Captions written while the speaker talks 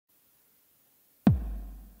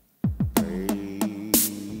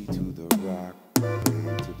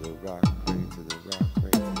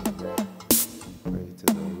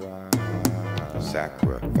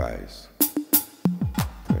sacrifice.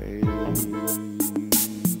 Pray.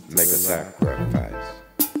 Make a sacrifice.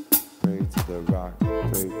 Pray to the rock.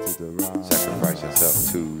 Pray to the rock. Sacrifice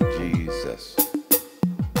yourself to Jesus,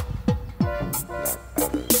 not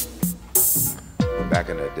others. Back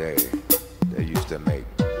in the day, they used to make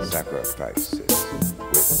sacrifices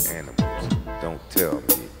with animals. Don't tell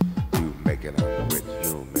me you making them with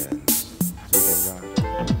humans. To the rock.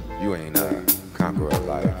 You ain't a conqueror of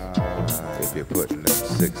life if you're putting them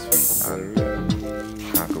 6 feet under.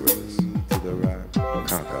 Conquerors to the rock,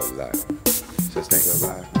 conquer life. Just think of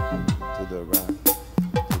life. To the rock,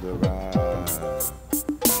 to the rock.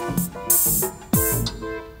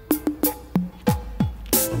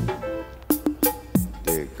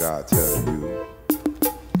 Did God tell you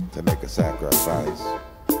to make a sacrifice?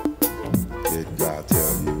 Did God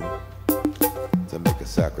tell you to make a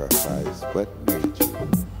sacrifice? What made you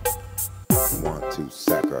want to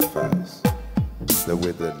sacrifice? The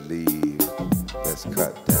withered leaf that's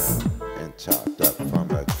cut down and chopped up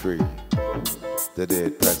from a tree. The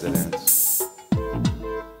dead presidents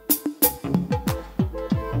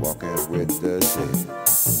walking with the dead.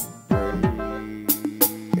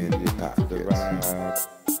 In your pockets.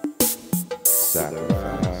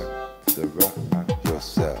 Sacrifice the rock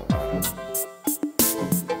yourself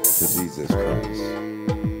to Jesus Christ.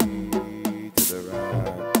 To the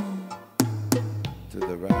rock, to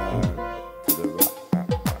the rock, to the rock.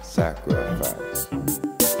 Sacrifice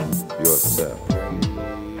yourself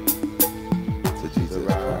to Jesus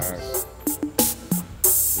Christ.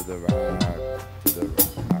 To the rock, to the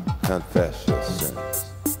rock. Confess your sins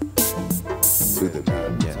to the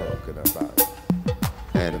man talking about.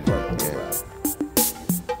 And we're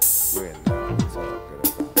not talking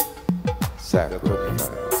about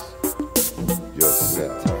sacrifice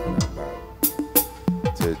yourself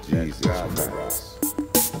to Jesus Christ.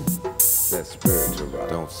 That spiritual rock.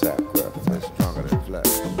 Don't sacrifice. Stronger than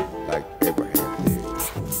flesh, like Abraham did.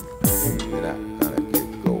 You're not gonna get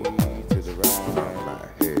gold to the rock from my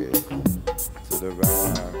head to the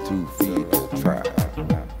rock to feed the tribe.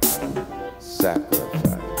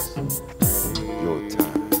 Sacrifice your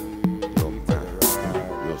time, your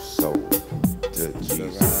mind, your soul to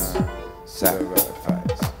Jesus.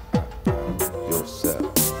 Sacrifice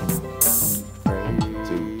yourself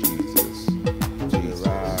to Jesus, Jesus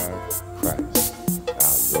Christ,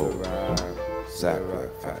 our Lord.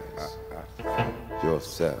 Sacrifice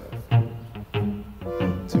yourself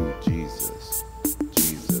to Jesus,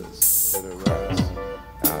 Jesus Christ,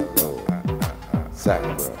 our Lord.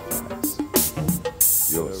 Sacrifice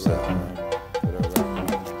yourself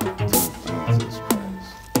to Jesus Christ,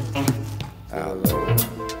 our Lord.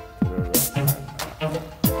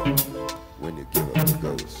 When you give up the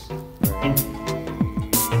ghost,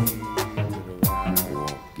 you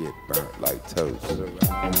won't get burnt like toast.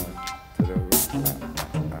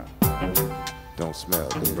 Don't smell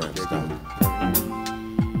the burnt stone.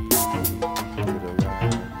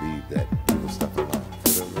 Leave that evil stuff alone.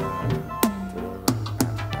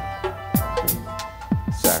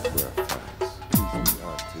 Sacrifice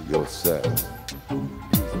yourself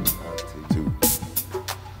to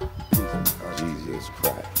Jesus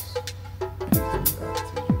Christ.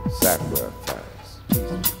 Sacrifice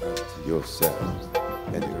yourselves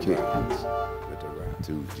and the kids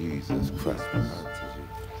to Jesus Christ.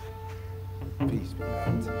 Peace be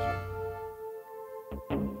unto you.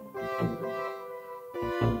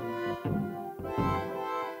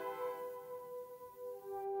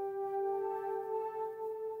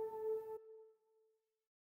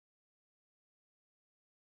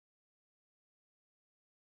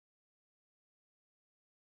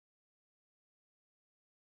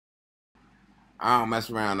 I don't mess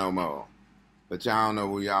around no more. But y'all don't know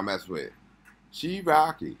who y'all mess with. She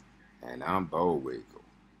Rocky, and I'm Bullwinkle.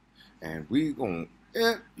 And we gon'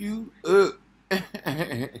 F you up.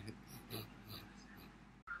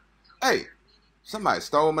 Hey, somebody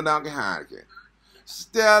stole my Donkey Heineken.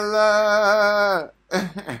 Stella!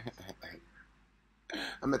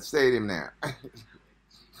 I'm at the stadium now.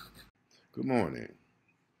 Good morning.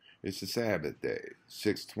 It's the Sabbath day,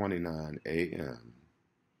 6:29 a.m.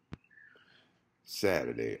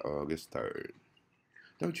 Saturday, August 3rd.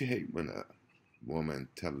 Don't you hate when a woman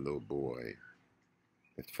tell a little boy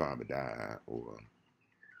if the father died or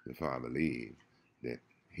the father leave that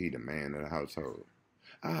he the man of the household?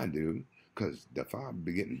 I do, because the father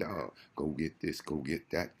be getting dog. Go get this, go get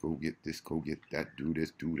that, go get this, go get that, do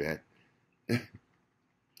this, do that.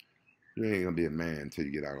 You ain't gonna be a man until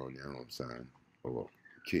you get out on your own, son. Or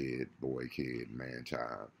kid, boy, kid, man,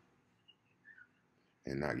 child.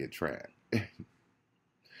 And not get trapped.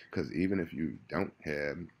 Because even if you don't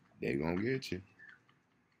have, they gonna get you.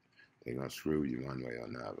 They're going to screw you one way or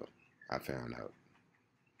another. I found out.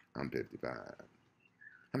 I'm 55.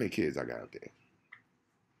 How many kids I got out there?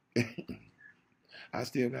 I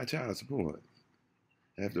still got child support.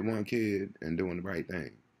 After one kid and doing the right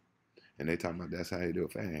thing. And they talking about that's how you do a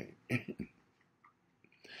fag.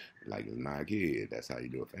 Like it's my kid, that's how you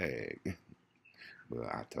do a fag. But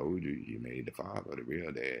I told you, you made the father, the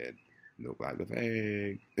real dad, look like a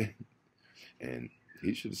fag. And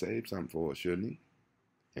he should have saved something for us, shouldn't he?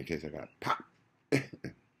 In case I got popped.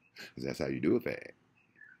 Because that's how you do a fag.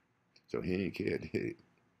 So he ain't cared.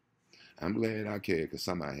 I'm glad I cared because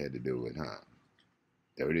somebody had to do it, huh?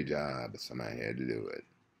 Dirty job, but somebody had to do it.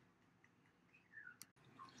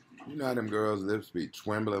 You know how them girls' lips be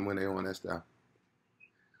trembling when they on that stuff?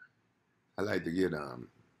 I like to get about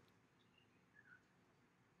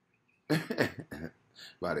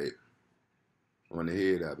it on the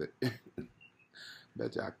head of it.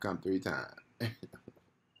 Bet y'all come 3 times.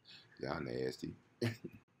 Y'all nasty.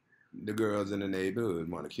 The girls in the neighborhood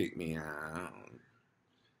want to kick me out.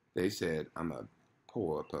 They said I'm a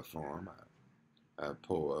poor performer, a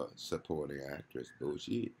poor supporting actress.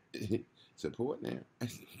 Bullshit. Support now. I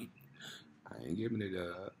ain't giving it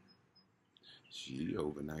up. She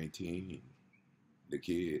over 19. The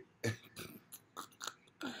kid.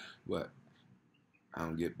 What? I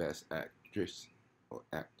don't get best actress or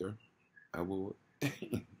actor award.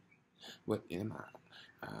 What am I?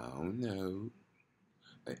 I don't know.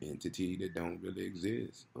 An entity that don't really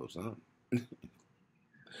exist or something.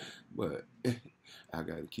 But I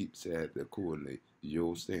gotta keep sad accordingly to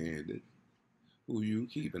your standards. Who you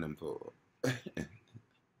keeping them for?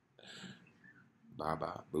 Bye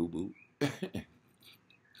bye, boo boo.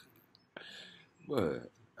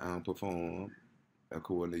 But I don't perform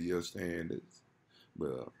according to your standards.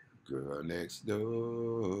 Well, girl next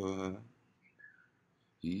door,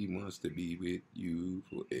 he wants to be with you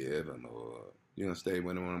forevermore. You gonna stay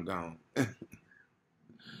with him when I'm gone?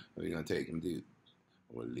 Or you gonna take him too?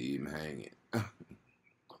 Or leave him hanging?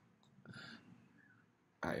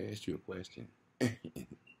 I asked you a question.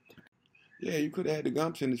 Yeah, you could have had the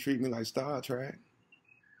gumption to treat me like Star Trek.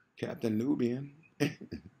 Captain Nubian.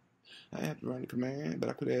 I have to run the command, but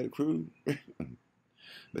I could have had a crew.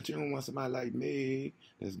 But you don't want somebody like me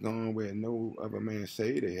that's gone where no other man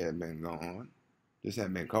say they have been gone. Just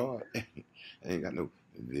haven't been caught. I ain't got no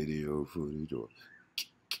video footage or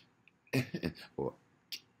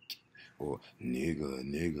or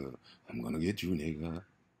nigga, I'm gonna get you, nigga.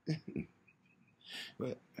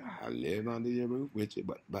 But I live under your roof with you,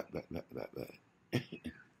 but. But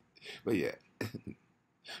yeah,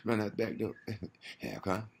 run out the back door. How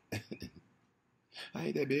come? I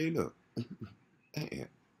ain't that big, look. Damn.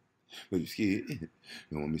 But you scared?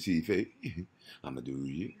 You want me to see your face? I'ma do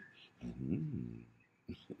you.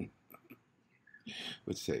 What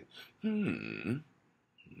you say?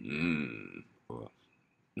 Or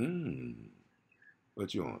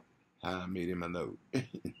what you want? How I made him a note.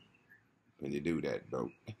 When you do that,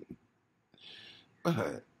 bro.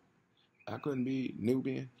 But I couldn't be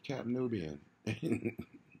Nubian, Captain Nubian. The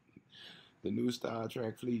new Star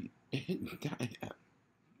Trek fleet. Damn.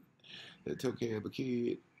 That took care of a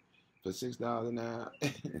kid for $6 an hour.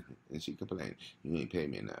 And she complained, you ain't pay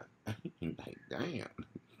me enough. Like, damn.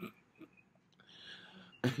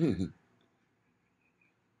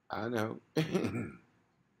 I know.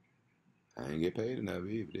 I ain't get paid enough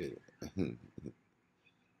either, did it?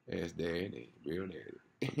 Ask daddy, real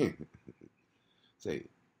daddy. Say,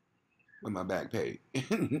 with my back pay.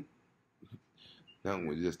 Nothing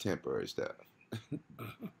was just temporary stuff.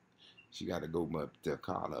 She got to go up to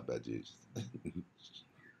call her budget.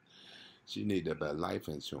 She need to buy life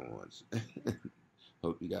insurance.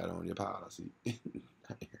 Hope you got it on your policy.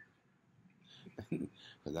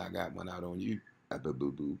 Because I got one out on you.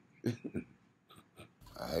 Boo-boo.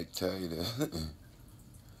 I tell you that.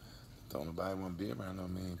 Don't nobody want to be around no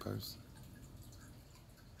mean person.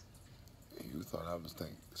 You thought I was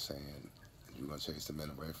saying you gonna chase the men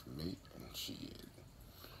away from me? And shit.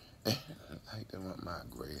 I don't want my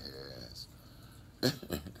gray hair ass.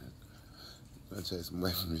 Gonna chase them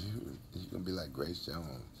away from you. You gonna be like Grace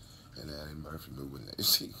Jones and Eddie Murphy movie when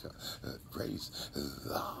she Grace.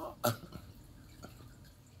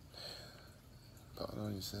 Put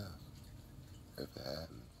on yourself if it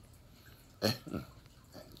happens.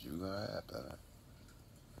 And you gonna have to.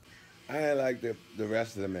 I ain't like the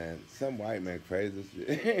rest of the men. Some white man crazy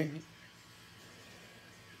shit.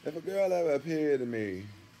 If a girl ever appeared to me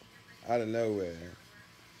out of nowhere,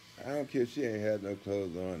 I don't care if she ain't had no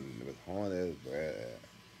clothes on and it was horny as bread.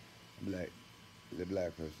 I'm like, the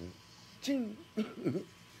black person, ching.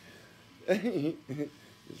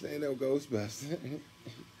 This ain't no Ghostbuster.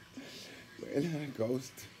 Well,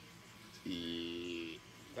 ghost. Yeah,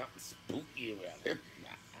 something spooky around it.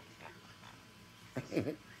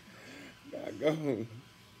 Gotta go.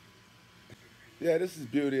 Yeah, this is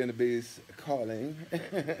Beauty and the Beast calling.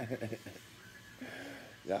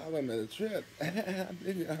 Y'all went on a trip.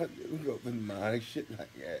 Maybe I'll do open mind shit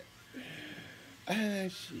like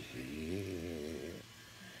that. Shit.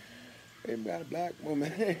 Maybe got a black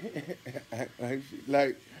woman act like she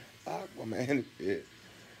like Aquaman and shit.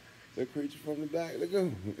 The creature from the Black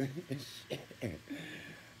Lagoon. Shit.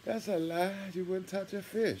 That's a lie. You wouldn't touch a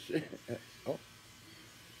fish. Oh,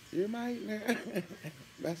 you might now.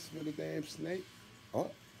 Mess with a damn snake. Oh.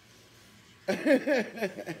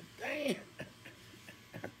 Damn.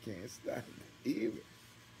 I can't stop it either.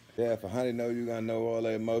 Yeah, if a honey know you gonna know all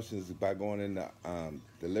her emotions by going in the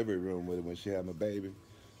delivery room with her when she have a baby,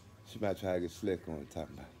 she might try to get slick on top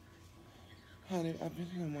about it. Honey, I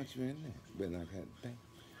really don't want you in there. But like that, baby.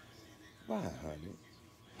 Why, honey?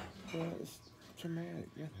 Well, it's traumatic.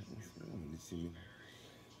 Yeah, I don't want to see me.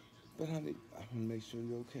 But honey, I want to make sure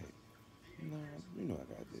you're okay. No, you know I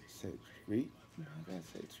got to say it street. No, I got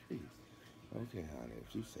to say it street. Okay, honey,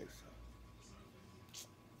 if you say so.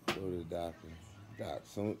 Go to the doctor. Doc,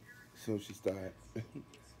 soon she start.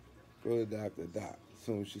 Go to the doctor. Doc,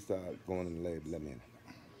 soon as she start going in the labor, let me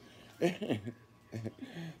in.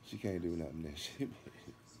 She can't do nothing there. She be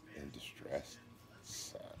in distress.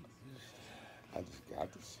 So I just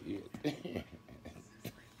got to see it.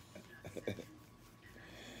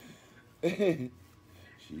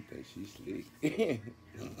 She thinks she's slick.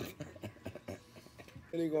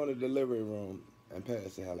 Then he go in the delivery room and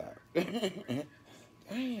pass the hell out.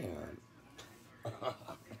 Damn.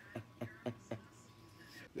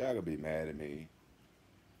 Y'all gonna be mad at me.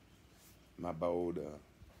 My boulder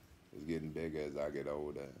is getting bigger as I get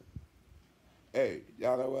older. Hey,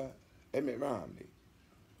 y'all know what? It Mitt Romney.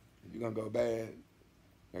 If you're gonna go bad,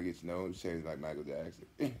 I get your nose changed like Michael Jackson.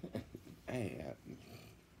 Damn.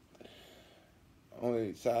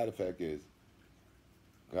 Only side effect is,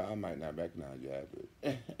 God might not recognize you after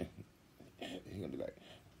it. He's gonna be like,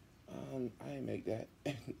 I ain't make that.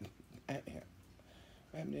 Damn.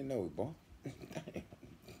 What happened to your nose, boy? Damn.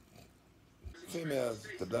 Females,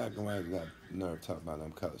 the black and white got nerve talking about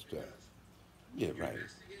them color straps. Yeah, right.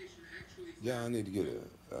 Y'all need to get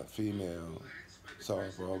a female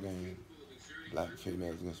softball game, black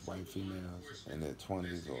females against white females in their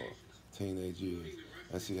 20s or teenage years,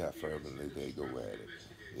 and see how fervently they go at it.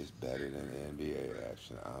 It's better than the NBA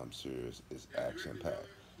action. I'm serious. It's action packed.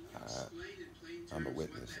 I'm a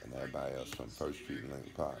witness, and everybody else from First Street and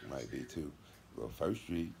Lincoln Park might be too. Well, First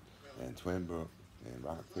Street and Twinbrook and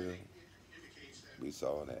Rockville, we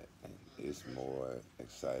saw that, and it's more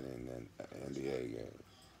exciting than an NBA game.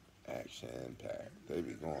 Action packed. They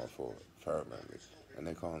be going for it fervently, and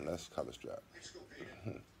they call them less color strap.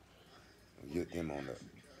 Get them on the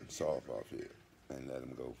softball field and let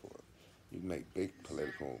them go for it. You can make big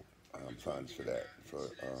political funds for that, for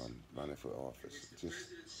running for office. Just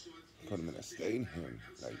put them in a stadium,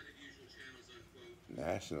 like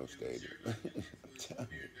national stadium. I'm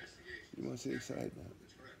telling you, you want to see excitement?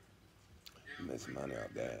 You make some money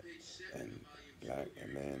off that, and black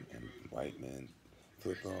and men and white men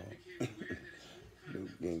football.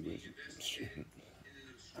 Newt Gingrich.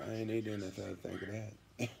 I ain't need the NFL to think of that.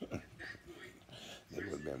 They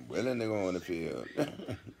would have been willing to go on the field.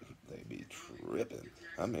 They be tripping.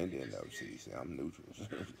 I'm Indian though, see, I'm neutral.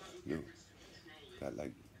 New. Got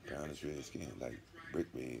like brownish red skin, like brick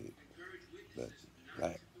red, but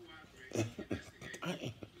black.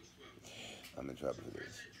 I'm in trouble for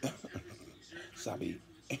this. Sabi.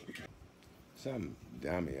 Some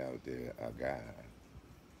dummy out there, a guy,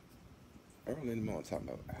 early in the morning talking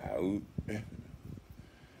about out.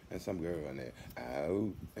 And some girl in there,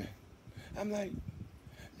 out. I'm like,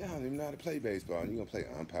 y'all don't even know how to play baseball. And you're going to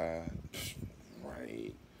play umpire?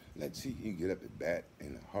 Right. Let's see you get up at bat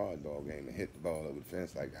in a hardball game and hit the ball over the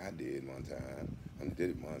fence like I did one time. I did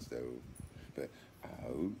it once, though. But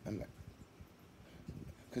out. I'm like,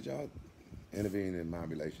 could y'all intervene in my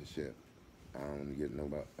relationship? I don't get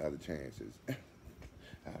no other chances. I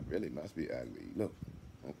really must be ugly. Look,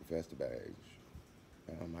 don't confess the bags.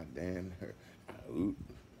 Oh, my damn nerve. Out.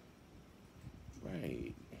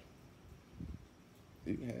 Right.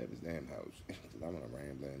 You can have his damn house, because I'm going to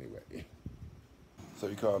ramble anyway. So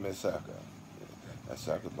you call me a sucker. That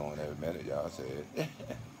sucker born every minute, y'all said.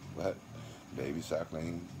 What? Baby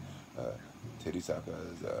suckling, titty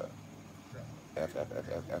suckers, F, F, F,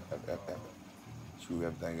 F, F, F, F, F. Screw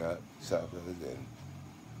everything up, suckers, and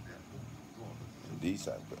D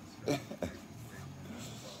suckers.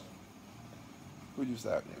 Who you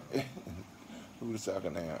sucking? Who the sucker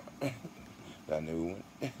now? That new one.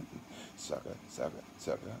 Sucker, sucker,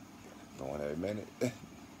 sucker. Going every minute.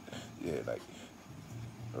 Yeah, like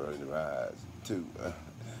early to rise, too.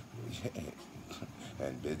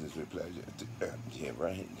 And business with pleasure. Yeah,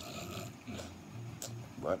 right.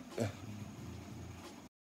 But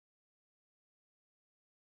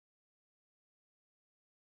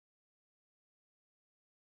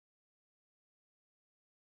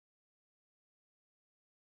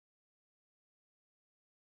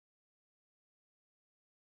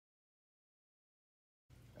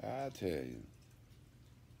I tell you,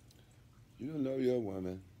 you know your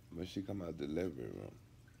woman when she come out the living room.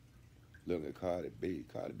 Look at Cardi B.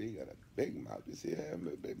 Cardi B got a big mouth. You see her,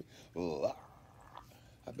 baby? Oh,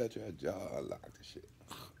 I bet you her jaw unlocked and shit.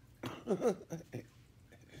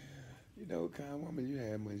 You know what kind of woman you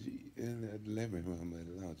had when she in the living room at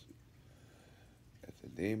the lunch. If the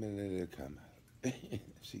demon, it'll come out.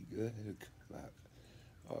 If she good, it'll come out.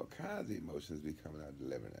 All kinds of emotions be coming out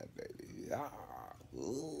delivering that baby. Ah,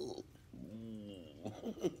 ooh,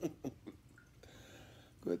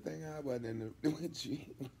 good thing I wasn't in the with you.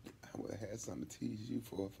 I would have had something to tease you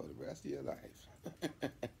for the rest of your life.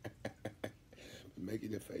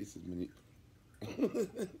 Making your faces when you.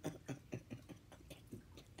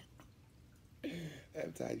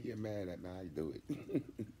 Every time you get mad at me, I do it.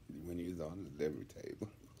 When you was on the delivery table.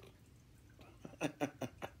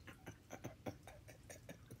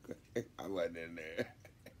 I wasn't in there.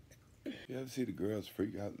 You ever see the girls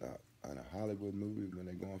freak out on a Hollywood movie when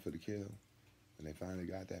they going for the kill? When they finally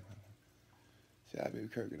got that? See, I be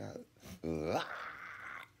kirking out.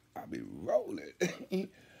 I be rolling.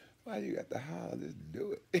 Why you got to holler? Just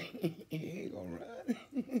do it. You ain't gonna run.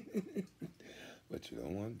 But you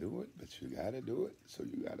don't want to do it, but you gotta do it. So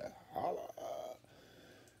you gotta holler.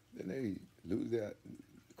 Then they lose their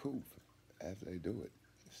cool after they do it.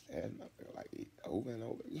 Stand up there like over and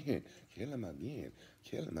over again. Kill him again.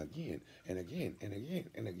 Kill him again. And again and again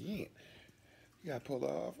and again. You gotta pull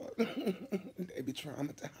off. They be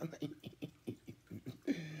traumatized.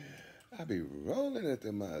 I be rolling at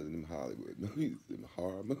them eyes in them Hollywood movies, them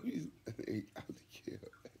horror movies. They out to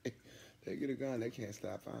kill. They get a gun, they can't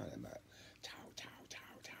stop firing them out. Chow, chow, chow,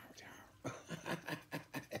 chow, chow.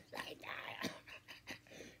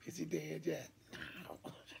 Is he dead yet? No.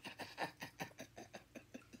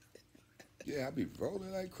 Yeah, I be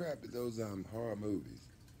rolling like crap at those horror movies.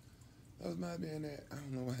 Those might be in there. I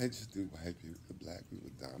don't know why they just do white people. The black people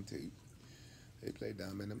dumb too. They play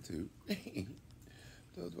dumb in them too.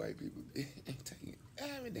 Those white people taking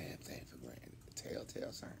every damn thing for granted.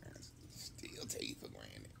 Telltale signs. Still take it for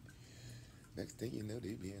granted. Next thing you know,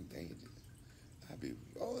 they be in danger. I be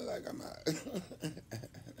rolling like I'm out.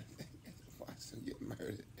 Watch them get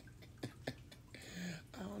murdered.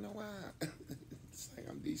 I don't know why. It's like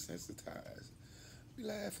I'm desensitized. I be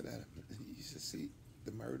laughing at them. You should see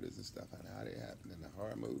the murders and stuff and how they happen in the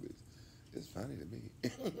horror movies. It's funny to me. I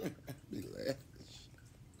be laughing.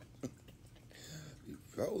 Be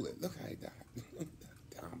rolling. Look how he died.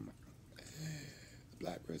 Dumb.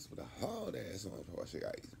 Black person with a hard ass on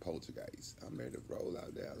poltergeist. I'm ready to roll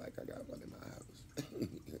out there like I got one in my house.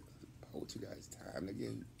 Poltergeist time to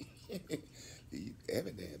get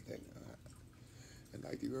every damn thing. And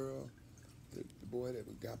like the girl, the boy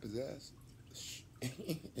that got possessed,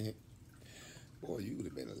 boy, you would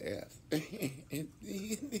have been left.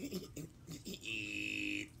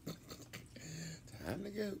 Time to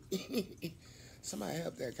go. Somebody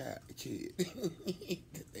help that guy, kid.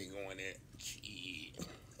 They going there.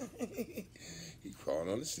 He crawled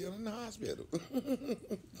on the ceiling in the hospital.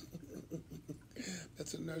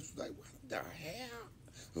 That's a nurse was like, what the hell?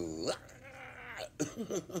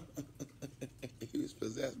 He was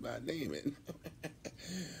possessed by a demon.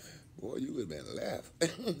 Boy, you would have been left.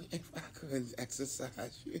 If I couldn't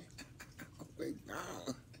exercise you, I would have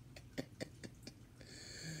gone.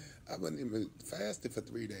 I wasn't even fasted for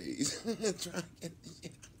 3 days. Trying to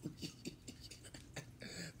get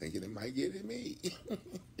thinking it might get at me.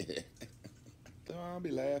 So I'll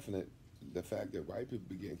be laughing at the fact that white people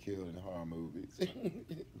be getting killed in horror movies.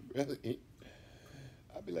 Really.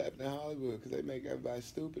 I'll be laughing at Hollywood because they make everybody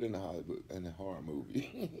stupid in the horror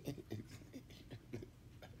movie.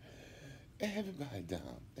 Everybody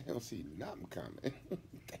dumb. They don't see nothing coming. They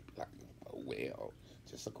be like, oh well,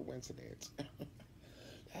 just a coincidence.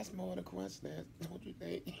 That's more than a coincidence, don't you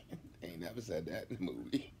think? They ain't never said that in the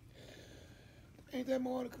movie. Ain't that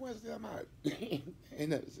more than a coincidence? I'm out. Ain't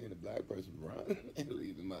never seen a black person run and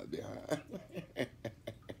leave them out behind.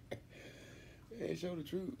 They ain't show the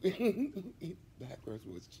truth. Black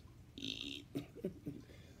person was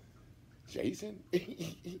Jason.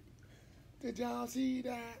 Did y'all see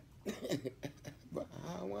that? Behind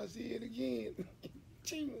I don't want to see it again.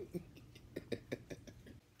 Ching.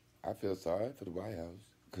 I feel sorry for the White House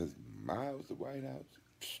because my house, the White House,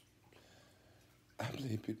 I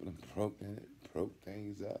believe people done broke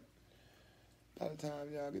things up. By the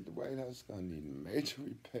time y'all get the White House, it's gonna need major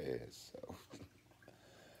repairs. So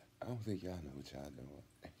I don't think y'all know what y'all doing.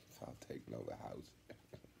 Y'all taking over the house.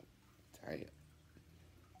 Damn.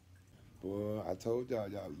 Boy, I told y'all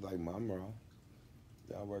was like Mama.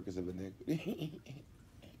 Y'all workers of iniquity.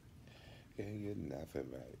 Can't get nothing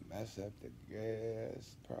right. Mess up the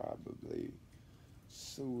gas, probably.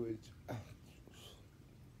 Sewage,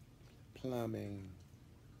 plumbing,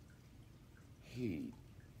 heat.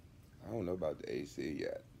 I don't know about the AC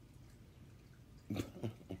yet.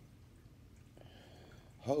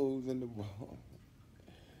 Holes in the wall.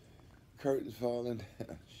 Curtains falling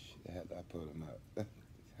down. Shit, I put them up.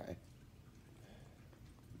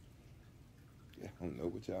 I don't know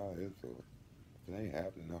what y'all is for. It ain't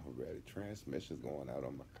happening already. Transmission's going out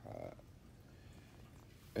on my car.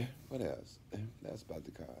 What else? That's about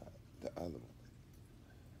the car. The other one.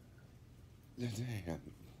 Damn.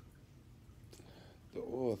 The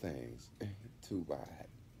oil things. Too wide.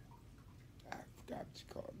 I forgot what you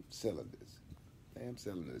call them. Cylinders. Damn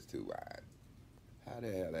cylinders too wide. How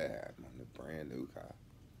the hell that happened on a brand new car?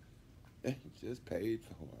 Just paid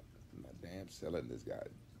for it. My damn cylinders got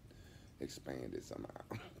expanded somehow.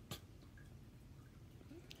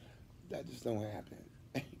 That just don't happen.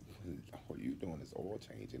 All you doing is oil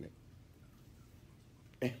changing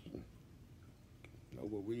it. Know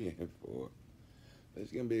what we in for.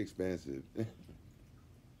 It's gonna be expensive.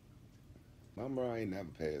 My mom ain't never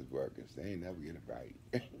pay his workers. They ain't never get it right.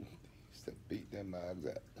 Used to beat them mugs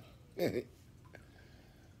up.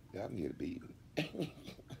 Y'all can get a beating.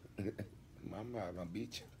 My mom gonna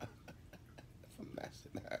beat you for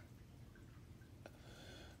messing up.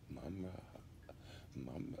 Mama.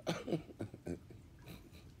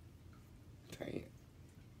 Damn.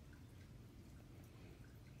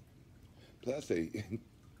 Plus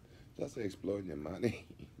they exploiting your money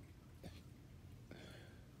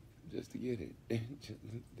just to get it. Just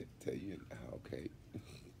to tell you, okay,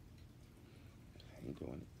 I ain't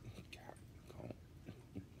doing it. Go on.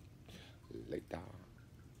 Later.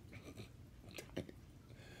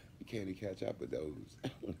 You can't even catch up with those. I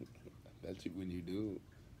bet you when you do,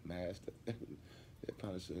 master, their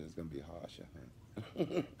punishment is gonna be harsher,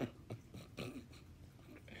 huh?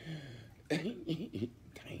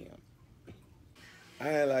 Damn. I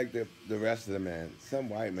ain't like the rest of the men. Some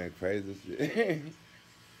white men crazy as shit.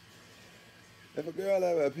 If a girl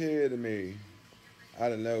ever appeared to me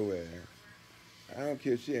out of nowhere, I don't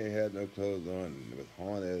care if she ain't had no clothes on and was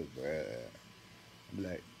horny as bread.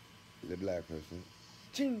 The black person.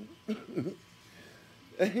 Ching!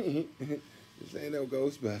 This ain't no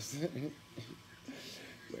Ghostbuster.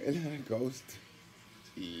 We're not a ghost.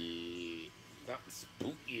 Yeah, something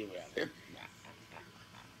spooky around here.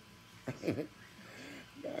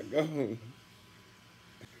 Gotta go.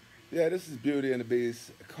 Yeah, this is Beauty and the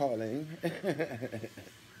Beast calling.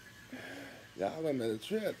 Y'all went on a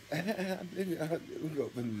trip. I think y'all do go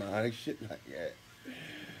for demonic shit like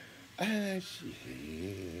that. Shit.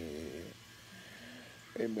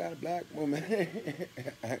 Maybe got a black woman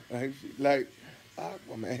act like she like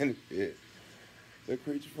Aquaman and shit. The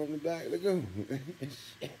creature from the Black Lagoon.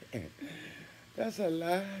 Shit. That's a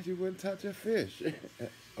lie. You wouldn't touch a fish.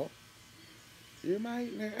 Oh, you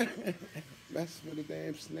might now. Mess with a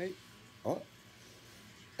damn snake. Oh.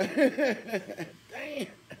 Damn.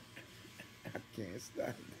 I can't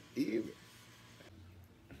stop it either.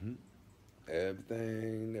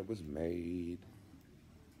 Everything that was made,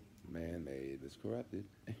 man-made, is corrupted.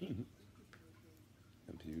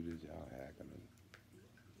 Computers, y'all hacking them.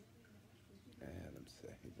 Man, I'm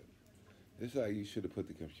saying that. It's like you should have put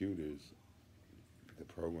the computers, the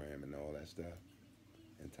program and all that stuff,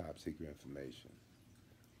 in top secret information.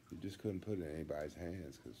 You just couldn't put it in anybody's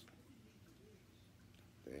hands because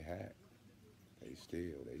they hack, they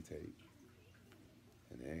steal, they take,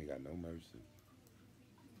 and they ain't got no mercy.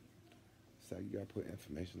 It's like you gotta put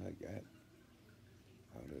information like that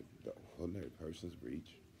out of the ordinary person's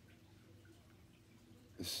reach.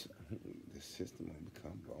 The system will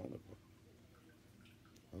become vulnerable.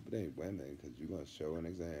 Hope it ain't women, because you're going to show an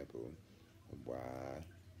example of why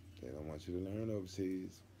they don't want you to learn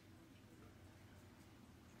overseas.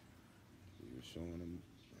 You're showing them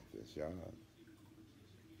if it's y'all.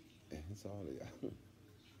 It's all of y'all.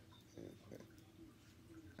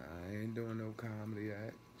 I ain't doing no comedy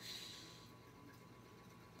act.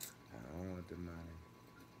 I don't want the money.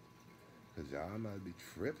 Because y'all might be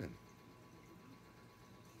tripping.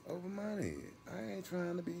 over money. I ain't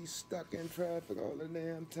trying to be stuck in traffic all the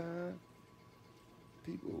damn time.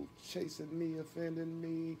 People chasing me, offending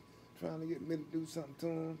me, trying to get me to do something to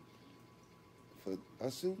them for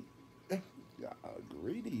a suit. Y'all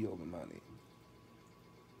greedy over money.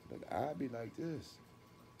 But I be like this.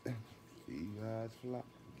 Feed God's flock.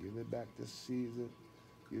 Give it back to Caesar.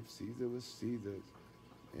 Give Caesar what Caesar's.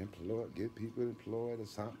 Employ, get people employed or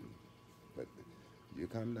something. But you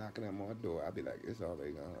come knocking at my door, I'll be like, it's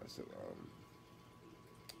already gone. So,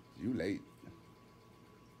 you late.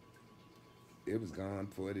 It was gone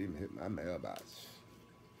before it even hit my mailbox.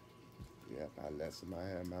 Yep, I let somebody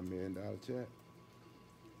have my $1 million check.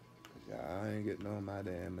 Cause y'all ain't getting on my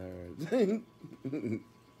damn nerves.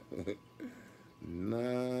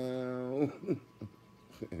 No.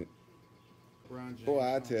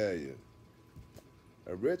 Boy, I tell you,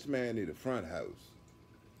 a rich man need a front house.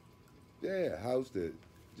 Yeah, a house that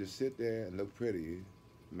just sit there and look pretty,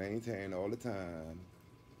 maintained all the time,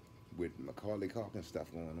 with Macaulay Culkin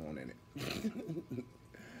stuff going on in it.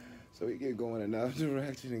 So he can go in another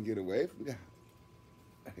direction and get away from y'all.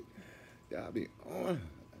 Y'all be on,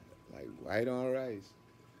 like white on rice,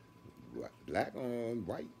 black on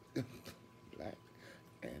white, black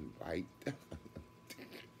and white,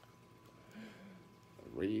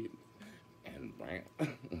 red and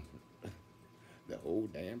brown, the whole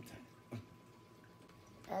damn time.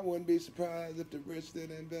 I wouldn't be surprised if the rich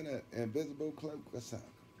didn't invent an invisible cloak or something.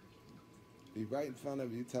 Be right in front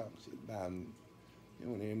of you talking shit about him. You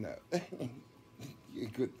don't even know. You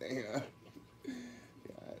good thing, huh?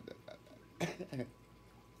 What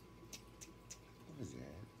was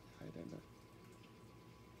that? I don't know.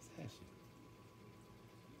 What's that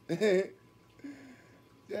shit?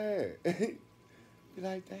 Yeah. Be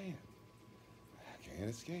like, damn. I can't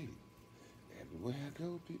escape. Everywhere I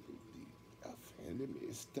go, people be offending me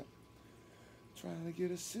and stuff. Trying to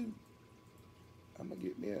get a suit. I'm gonna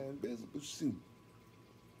get me an invisible suit.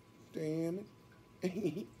 Damn it.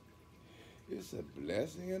 It's a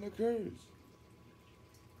blessing and a curse.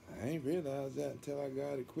 I ain't realized that until I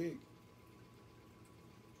got it quick.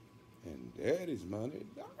 And daddy's money,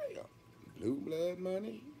 damn. Blue blood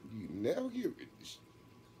money, you never get rich.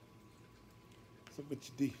 So what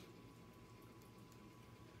you do?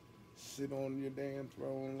 Sit on your damn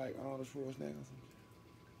throne like Arnold Schwarzenegger or something?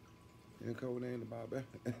 And Conan the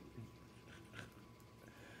Barbarian.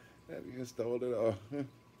 Have you installed it all?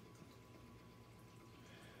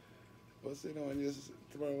 Or sit on your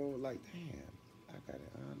throne like, damn, I gotta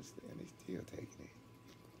understand they still taking it.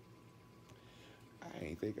 I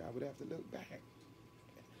ain't think I would have to look back.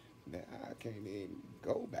 Now I can't even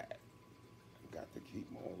go back. I got to keep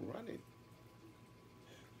on running.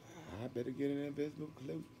 I better get an invisible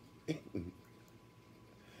cloak.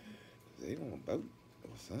 They gonna vote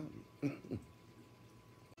or something.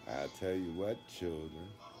 I tell you what, children,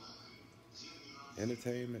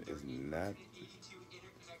 entertainment is not,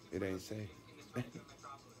 it ain't safe.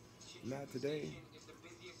 Not today.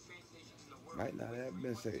 Might not have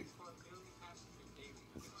been safe.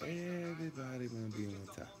 Because everybody wanna be on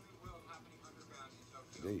top.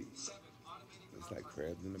 Today, it's like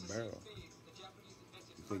crabs in a barrel.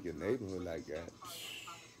 You think your neighborhood like that?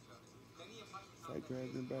 It's like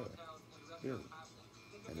crabs in a barrel. Really.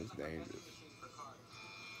 And it's dangerous.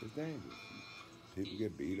 It's dangerous. People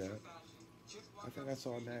get beat up. I think I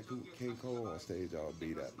saw Nat King Cole on stage all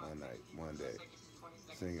beat up one day,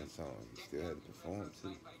 singing songs. He still had to perform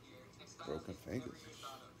too. Broken fingers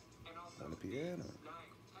on the piano.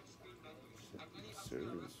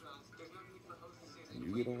 Serious. And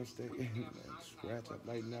you get on stage and scratch up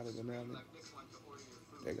like Nelly Vanelli,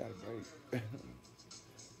 they got a break.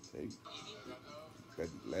 They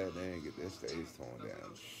glad they ain't get their stage torn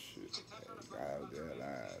down. Shit, they out there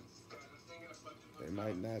alive. They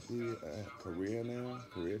might not be a career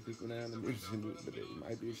people now in the music industry, but they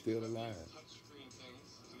might be still alive.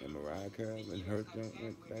 And Mariah Carey, when her jump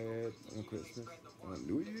went bad on Christmas, on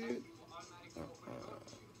New Year's,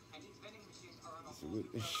 so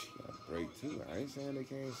she got a break too. I ain't saying they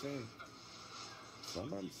can't sing. Some of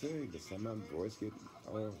them sing, but some of them voice get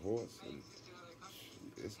all hoarse, and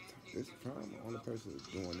it's trauma on the person that's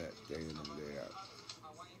doing that day in and day out.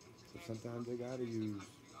 So sometimes they gotta use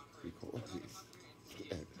recordings.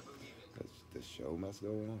 Because the show must go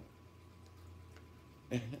on.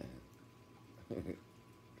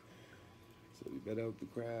 So you better hope the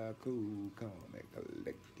crowd cool, calm, and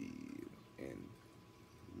collective, and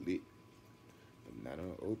lit. But not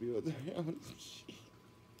on opioids.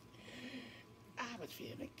 I was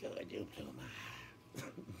feeling good, you blew my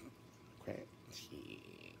crap.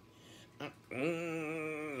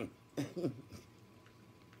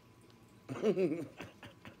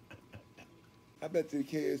 bet you the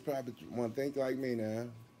kids probably want to think like me now.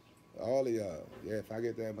 All of y'all. Yeah, if I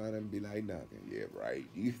get that money, I'm be like Duncan. Yeah, right.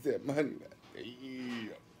 You get that money.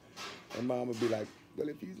 Yeah. And mom would be like, well,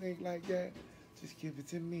 if you think like that, just give it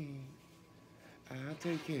to me. I'll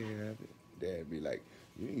take care of it. Dad be like,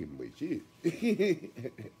 you ain't giving away shit.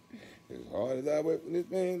 As hard as I work for this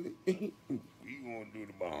family, we gonna do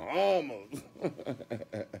the Bahamas.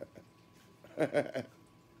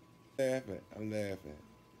 I'm laughing.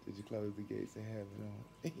 Did you close the gates of heaven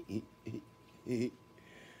on?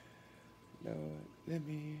 Lord, let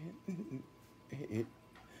me in.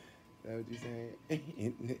 That what you saying?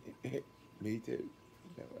 Me too.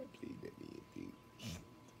 Lord, please let me in, please.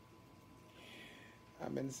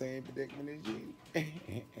 I'm in the same predicament as you.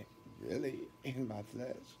 Really, in my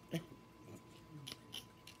flesh.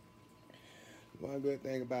 One good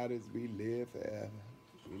thing about it is we live forever.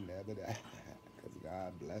 We never die. Because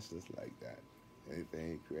God blessed us like that.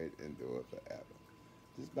 Anything He created endure forever.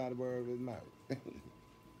 Just by the word of His mouth. But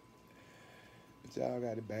y'all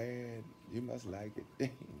got it bad. You must like it.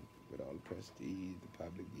 With all the prestige the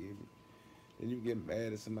public give you. Then you get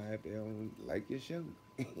mad at somebody if they don't like your show.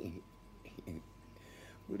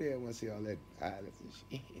 Who there want to see all that violence and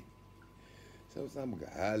shit? So some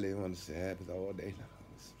godly on the Sabbath all day long.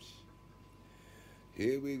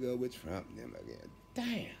 Here we go with Trump and them again.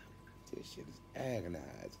 Damn, this shit is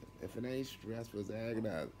agonizing. If it ain't stressful, it's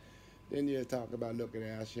agonizing. Then you'll talk about looking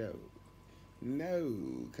at our show. No,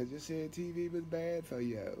 because you said TV was bad for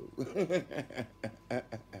you.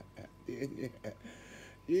 Didn't you?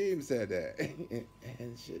 You even said that.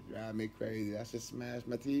 And shit drive me crazy. I should smash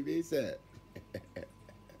my TV set.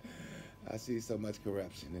 I see so much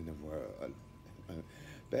corruption in the world.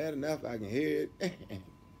 Bad enough I can hear it.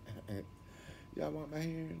 Y'all want my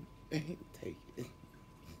hearing? Take it.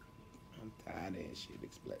 I'm tired of that shit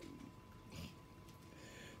exploding.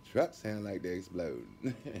 Trucks sound like they're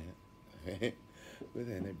exploding. But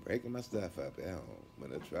then they're breaking my stuff up at home.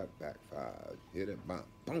 When a truck backfired, hit a bump,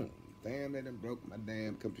 boom. Damn, they done broke my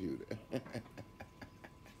damn computer.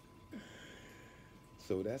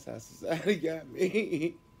 So that's how society got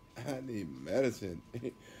me. I need medicine.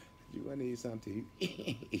 You gonna need something to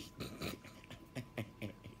eat.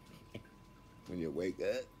 When you wake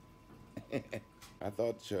up. I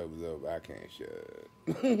thought the show was over. I can't shut.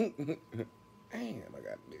 Damn, I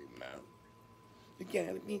got a big mouth. You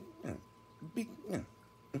got me. Big mouth.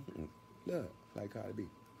 Look, like Cardi B.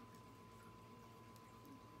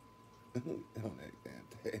 On that damn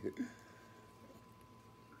thing.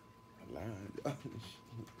 I'm lying. Bet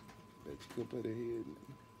you could put her head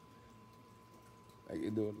like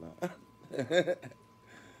you do a line.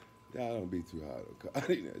 Y'all don't be too hard on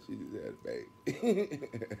Cardi. You know, she just had a baby.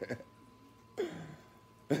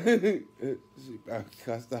 She probably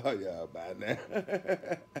cussed all y'all by now.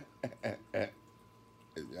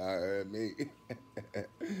 If y'all heard me,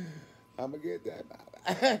 I'ma get that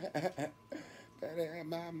Baba. Better have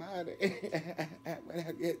my money when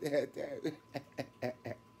I get that too.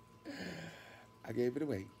 I gave it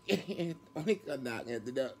away. Only come knocking at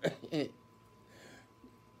the door.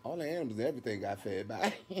 All the animals, everything got fed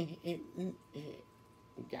by.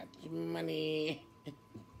 Got your money.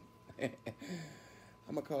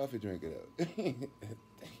 I'm a coffee drinker though.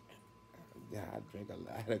 Yeah, I drink a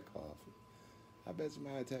lot of coffee. I bet you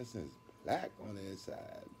my intestines black on the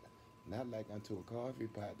inside. Not like onto a coffee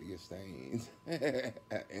pot to get stains.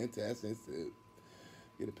 Intestines too.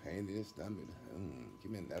 Get a pain in your stomach.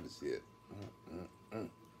 Give me another sip.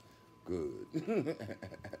 Good.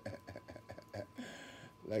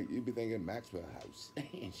 Like you be thinking Maxwell House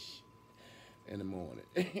in the morning.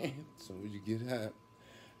 As soon as you get up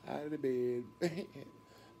out of the bed,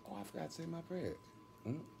 oh, I forgot to say my prayer.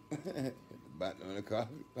 The button on the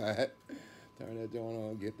coffee pot. Turn that joint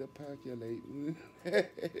on, get the percolating.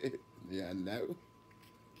 Yeah, I know.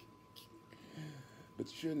 But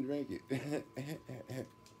you shouldn't drink it.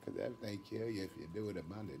 Because everything kill you if you do it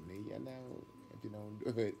abundantly, you know. If you don't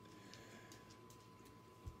do it.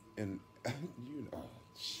 And, you know,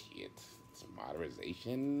 shit. It's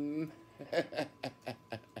moderation.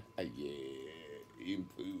 Yeah. Even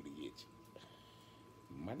food to get you.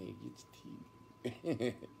 Money gets tea.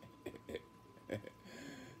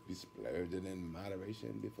 You splurge it in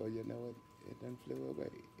moderation before you know it, it done flew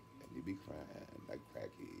away. And you be crying like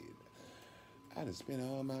crackhead. I done spent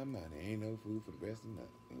all my money. Ain't no food for the rest of the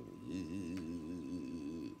night.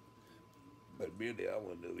 But really, I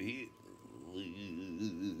want to hit.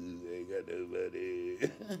 Ain't got nobody.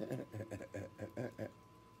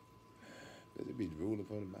 Better be drooling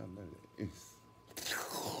for my money.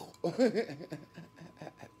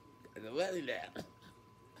 Got the money now.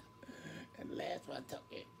 And the last one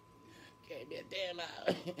took it. Can't be a damn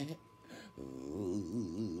loud.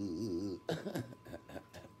 Ooh.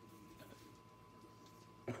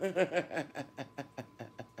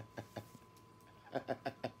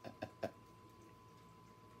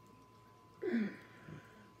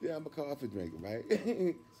 Yeah, I'm a coffee drinker, right? So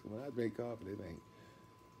when I drink coffee, they think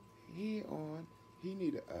he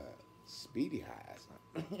need a speedy high or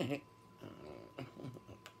something.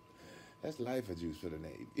 That's lifer juice for the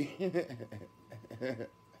Navy.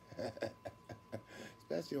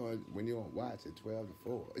 Especially when you're on watch at 12 to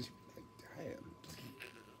 4. You be like, damn,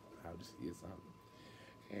 I'll just hear something.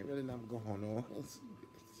 Ain't really nothing going on.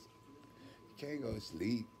 You can't go to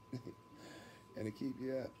sleep. And it keep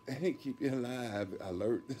you up, keep you alive,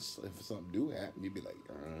 alert. So if something do happen, you be like,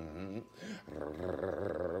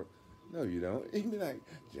 no, you don't. You be like,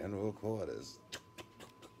 general quarters,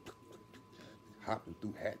 hopping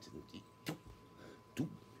through hatches,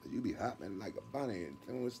 you be hopping like a bunny and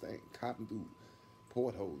doing this thing, hopping through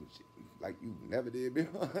portholes and shit, like you never did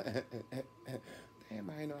before. Damn,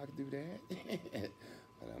 I didn't know I could do that.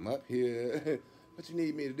 But I'm up here. What you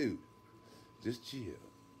need me to do? Just chill.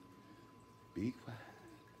 Be quiet.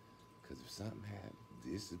 Because if something happens,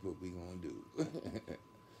 this is what we going to do.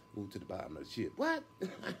 Move to the bottom of the ship. What?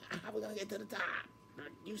 How we going to get to the top?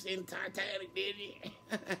 You seen Titanic, did you?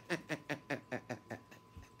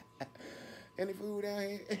 Any food out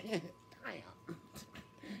here? Damn.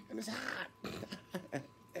 And it's hot.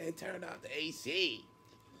 And turned off the AC.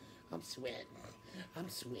 I'm sweating.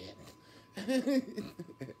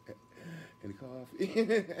 And coffee.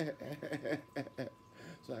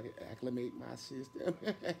 So I can acclimate my system.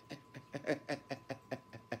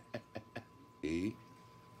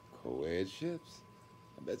 Co-ed ships.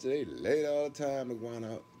 I bet you they late all the time at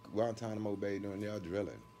Guantanamo Bay doing y'all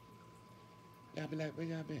drilling. Y'all be like, where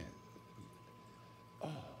y'all been? Oh,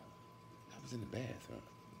 I was in the bathroom.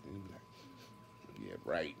 Then you be like, yeah,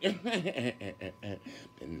 right.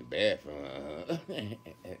 Been in the bathroom.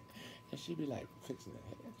 And she be like, fixing her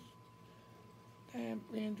hair. Damn,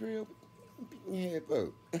 being drilled. Beating your head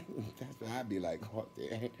up. That's what I'd be like caught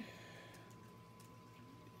there.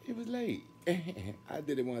 It was late. I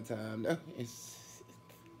did it one time though.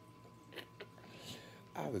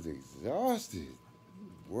 I was exhausted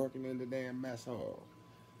working in the damn mess hall.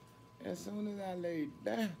 As soon as I laid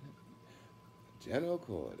down, general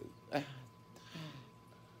quarters, I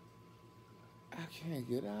can't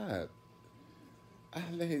get up. I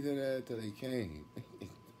laid in there till they came.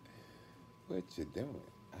 What you doing?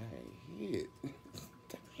 I ain't hit.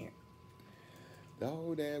 Damn. The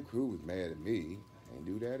whole damn crew was mad at me. I ain't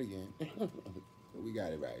do that again. We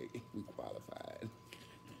got it right. We qualified.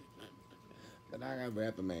 But I got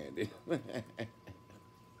reprimanded.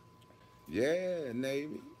 Yeah,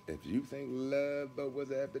 Navy. If you think love boat was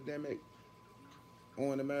an epidemic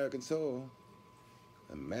on American soil,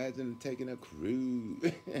 imagine taking a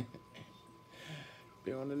cruise.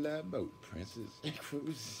 Be on the love boat, Princess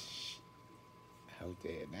Cruise. Out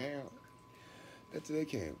there now. That's they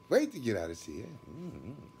can't wait to get out of sea.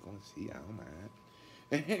 Gonna see, I don't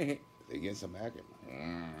mind. They get some action.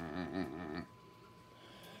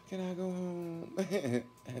 Can I go home?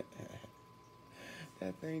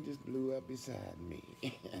 That thing just blew up beside me.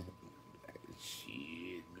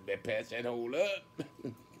 Shit, better pass that hole up.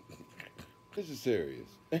 This is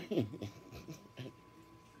serious.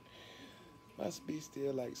 Must be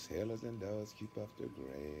still like sailors and dogs keep up the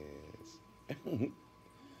grass.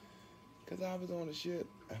 Cause I was on a ship.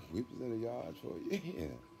 We was in the yard for a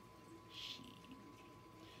year. Shit.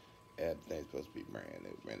 Everything's supposed to be brand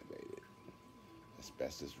new, renovated.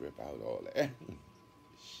 Asbestos rip out all that.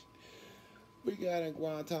 We got in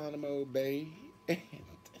Guantanamo Bay.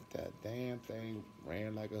 That damn thing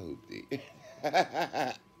ran like a hoopty.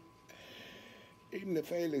 Even the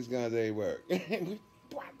Felix guns ain't work.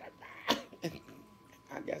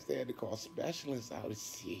 I guess they had to call specialists out to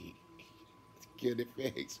see to get it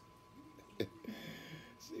fixed.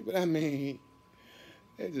 See what I mean?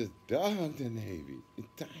 They just dogged the Navy.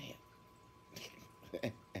 Damn.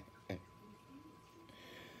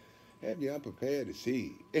 Have you unprepared to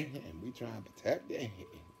see? And we try and protect it.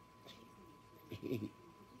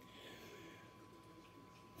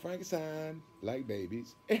 Frankenstein, like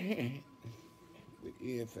babies, with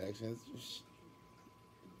ear infections.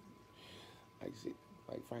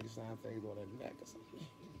 Like Frankenstein things on their neck or something.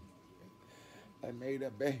 Like made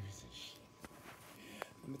up babies and shit.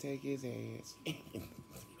 I'm gonna take his ass.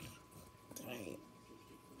 Damn.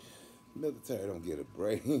 Military don't get a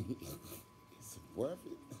break. It's worth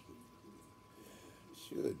it.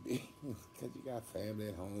 Should be. Because you got family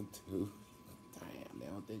at home too. Damn, they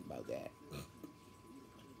don't think about that.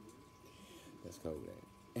 That's cold,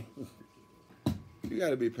 ain't it? You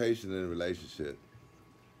gotta be patient in a relationship.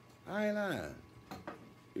 I ain't lying.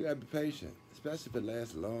 You gotta be patient, especially if it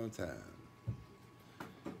lasts a long time.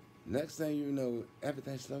 Next thing you know,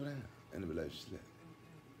 everything slow down in the relationship.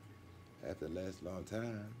 After it lasts a long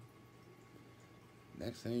time,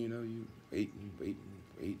 next thing you know, you waiting for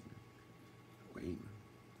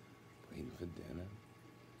dinner,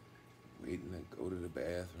 waiting to go to the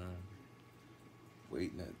bathroom,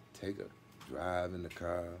 waiting to take a drive in the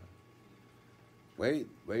car. Wait.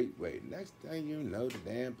 Next thing you know, the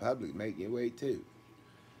damn public make you wait too.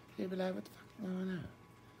 You be like, what the fuck is going on?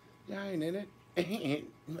 Y'all ain't in it.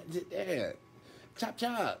 Yeah.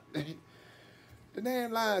 Chop. The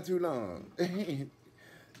damn line too long.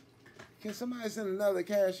 Can somebody send another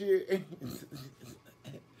cashier?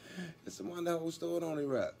 It's someone the whole store don't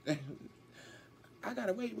erupt. I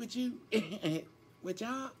gotta wait with you. With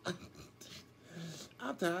y'all.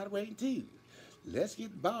 I'm tired of waiting too. Let's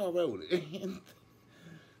get the ball rolling.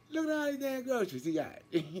 Look at all these damn groceries he got.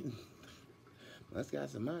 Let's got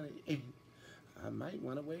some money. I might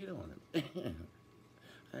want to wait on him.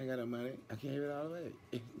 I ain't got no money. I can't give it all away.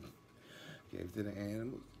 Gave it to the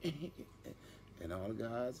animals. And all the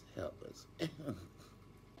gods help us.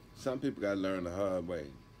 Some people got to learn the hard way.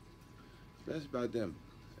 Especially about them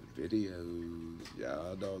videos.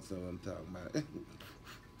 Y'all don't know what I'm talking about.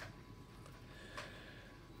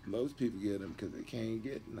 Most people get them because they can't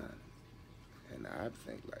get none. And I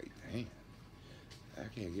think like, damn, I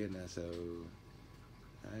can't get none, so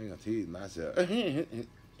I ain't gonna tease myself. Follow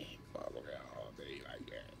that all day like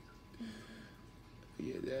that.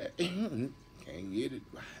 Get that. Can't get it.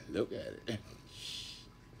 Look at it.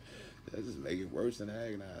 That just make it worse than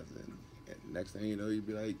agonizing. And next thing you know, you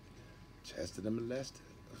be like, chested and molested.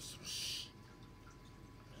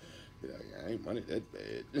 Be like, I ain't money that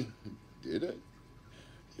bad. Did I?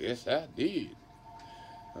 Yes, I did.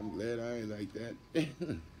 I'm glad I ain't like that.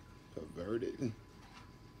 Perverted.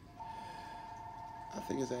 I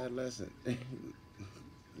think it's adolescent.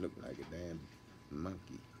 Look like a damn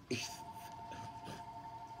monkey.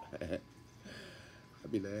 I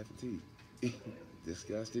be laughing teeth.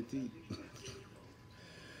 Disgusted teeth.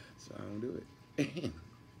 So I don't do it.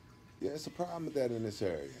 Yeah, it's a problem with that in this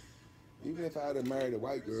area. Even if I'd have married a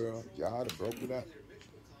white girl, y'all would have broke it up.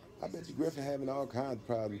 I bet you Griffin having all kinds of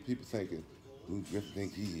problems. People thinking, who Griffin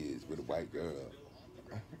think he is with a white girl?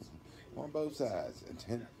 On both sides. And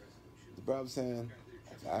then the brother saying,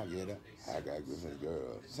 if I get her, I got Griffin's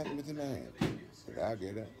girl. Same with the man. If I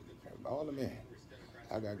get her, all the men,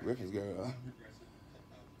 I got Griffin's girl.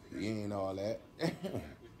 He ain't all that.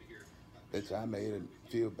 Bitch, I made him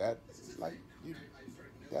feel bad. Like, you,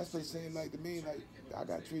 that's what it seemed like to me. Like, I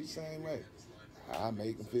got treated the same way. I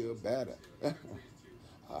make him feel better.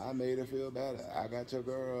 I made her feel better. I got your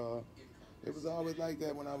girl. It was always like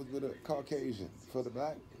that when I was with a Caucasian. For the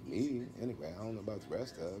black, me, anyway, I don't know about the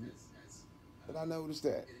rest of them. But I noticed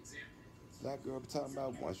that. Black girl be talking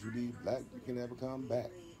about once you leave black, you can never come back.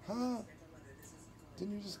 Huh?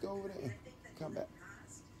 Didn't you just go over there and come back?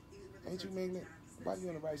 Ain't you mingling? Why you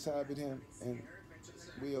on the right side with him and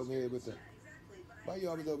we over here with the... Why you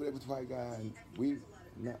always over there with the white guy and we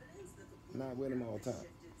not with him all the time?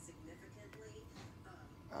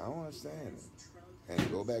 I don't understand it.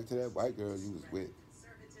 And go back to that white girl you was with.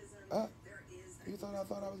 You thought I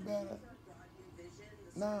was better?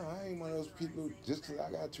 Nah, I ain't one of those people, just because I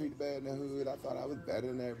got treated bad in the hood, I thought I was better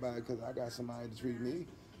than everybody because I got somebody to treat me.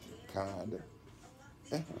 Kinda.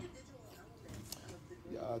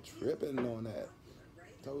 Y'all tripping on that.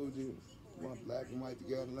 Told you want black and white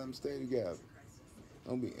together, let them stay together.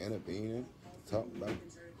 Don't be intervening, talking about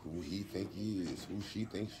who he think he is, who she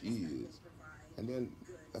thinks she is. And then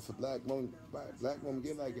if a black woman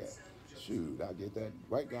get like that, shoot, I get that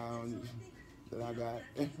white guy on you that I got.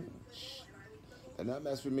 And that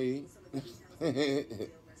mess with me.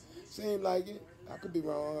 Seem like it. I could be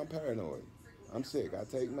wrong. I'm paranoid. I'm sick. I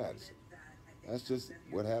take medicine. That's just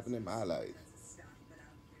what happened in my life.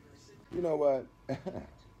 You know what?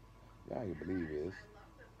 Y'all ain't believe this.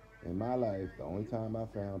 In my life, the only time I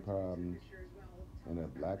found problems in a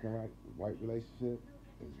black and white relationship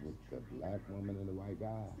is with the black woman and the white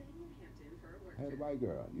guy. Hey, the white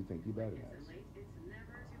girl, you think you better than us.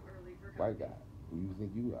 White guy, who you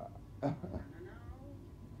think you are?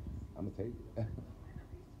 I'm gonna take it.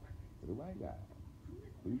 The white guy,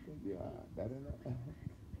 who you think you are? Better than us?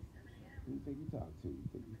 Who you think you talk to? You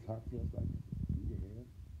think you talk to us like you can hear?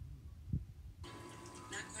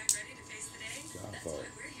 Not quite ready to face the day? That's why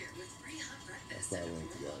we're here with free hot breakfast at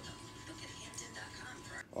affordable. Look at Hampton.com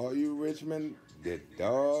for Are you Richmond? The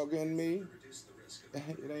dog in me?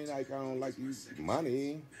 It ain't like I don't like you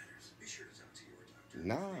money.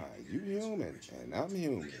 Nah, you human and I'm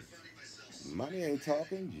human. Money ain't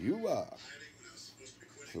talking, you are.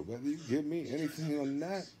 So whether you give me anything or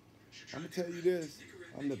not, I'm gonna tell you this: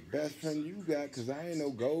 I'm the best friend you got, 'cause I ain't no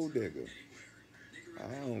gold digger.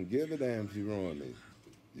 I don't give a damn if you ruin me.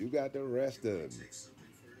 You got the rest of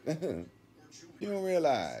me. You don't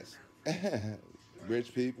realize,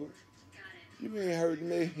 rich people, you ain't hurting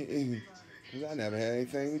me, 'cause I never had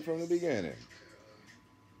anything from the beginning.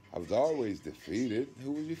 I was always defeated.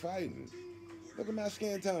 Who was you fighting? Look at my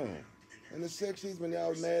skin tone. In the 60s, when y'all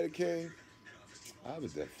was mad at King, I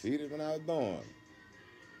was defeated when I was born.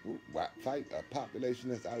 Fight a population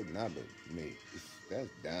that's outnumbered me. That's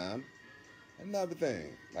dumb. Another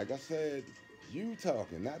thing, like I said, you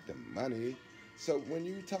talking, not the money. So when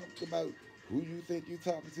you talk about who you think you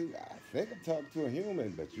talking to, I think I'm talking to a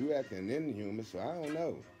human, but you acting inhuman, so I don't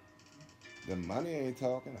know. The money ain't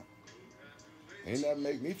talking. Ain't nothing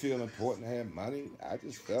make me feel important to have money. I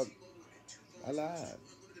just felt alive.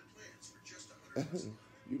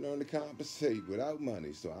 You learn to compensate without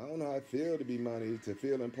money, so I don't know how it feel to be money, to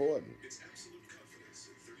feel important.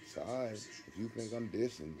 Sorry if you think I'm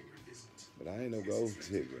dissing, but I ain't no gold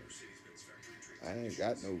digger. I ain't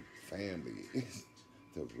got no family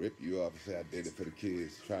to rip you off and say I did it for the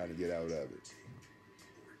kids trying to get out of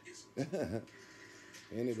it.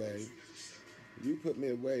 Anyway, you put me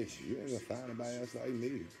away, you ain't gonna find nobody else like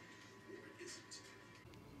me.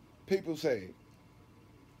 People say,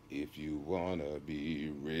 if you wanna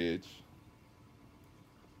be rich,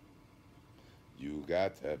 you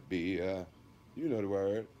got to be you know the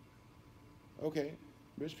word. Okay,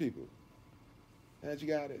 rich people. Now that you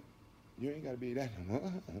got it, you ain't gotta be that no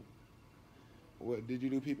more. What, did you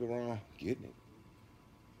do people wrong? Getting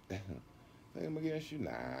it. Think I'm against you?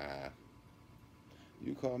 Nah.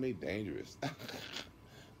 You call me dangerous.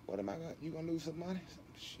 What am I gonna, you gonna lose some money?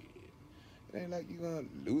 Shit. It ain't like you gonna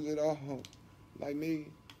lose it all like me.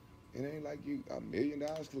 It ain't like you $1 million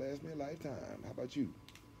could last me a lifetime. How about you?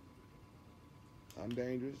 I'm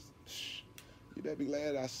dangerous. You better be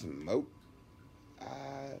glad I smoke.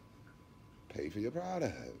 I pay for your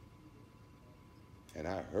product. And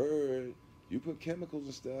I heard you put chemicals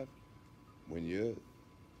and stuff when your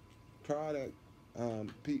product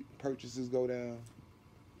purchases go down,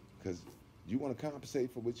 because you want to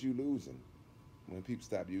compensate for what you losing when people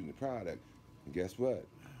stop using the product. And guess what?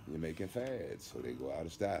 You're making fads, so they go out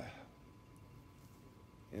of style.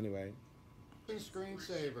 Anyway.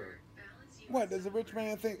 Screensaver. What, does a rich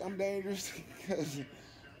man think I'm dangerous because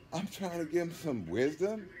I'm trying to give him some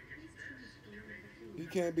wisdom? He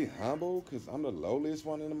can't be humble because I'm the lowliest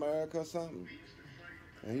one in America or something?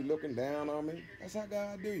 And he looking down on me? That's how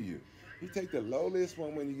God do you. He take the lowliest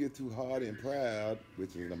one when you get too haughty and proud,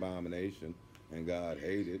 which is an abomination, and God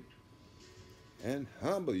hated, and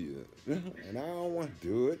humble you. And I don't want to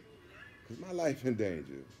do it because my life in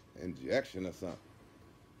danger. Injection or something.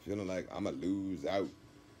 Feeling like I'm going to lose out.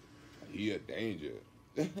 He a danger.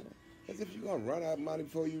 As if you're going to run out of money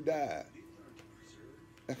before you die.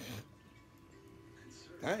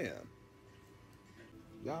 Damn.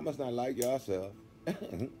 Y'all must not like yourself.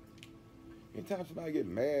 Anytime somebody get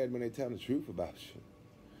mad when they tell the truth about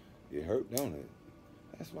you, it hurt, don't it?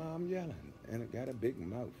 That's why I'm yelling. And I got a big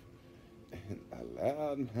mouth. And a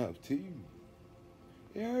loud mouth too.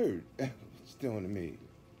 It hurt. It's doing to me.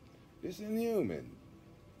 It's inhuman.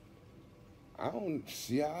 I don't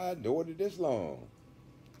see how I endured it this long.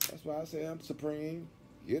 That's why I say I'm supreme.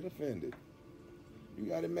 Get offended. You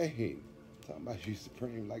got it made. Talking about you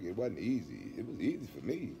supreme like it wasn't easy. It was easy for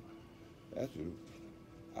me. That's what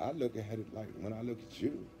I look at it like when I look at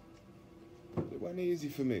you. It wasn't easy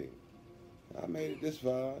for me. I made it this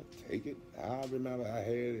far. Take it. I remember I had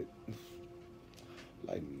it.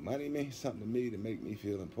 Like money means something to me to make me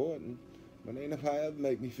feel important. But ain't nobody ever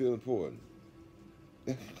make me feel important.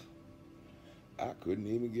 I couldn't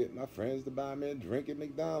even get my friends to buy me a drink at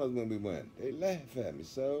McDonald's when we went. They laugh at me,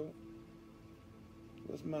 so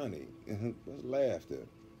what's money? What's laughter?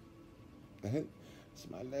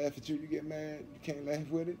 Somebody laugh at you, you get mad, you can't laugh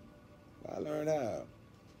with it? Well, I learned how.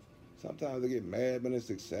 Sometimes I get mad when it's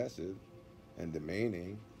excessive and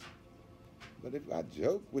demeaning. But if I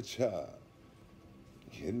joke with y'all,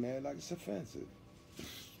 getting mad like it's offensive.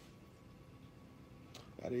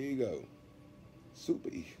 Got an ego. Super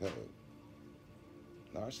ego.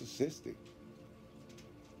 Narcissistic.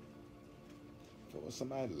 For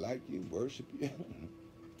somebody to like you, worship you.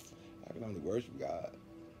 I can only worship God.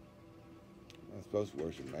 I'm not supposed to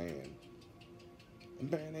worship man. A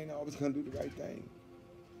man ain't always gonna do the right thing.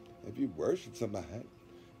 If you worship somebody,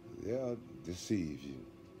 they'll deceive you.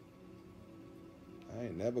 I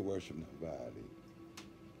ain't never worshiped nobody.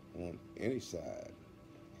 on any side.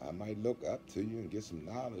 I might look up to you and get some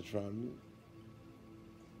knowledge from you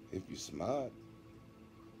if you're smart.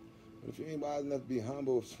 But if you ain't wise enough to be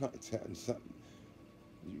humble, if somebody telling you something,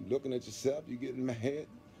 you looking at yourself, you getting mad,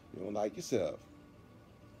 you don't like yourself.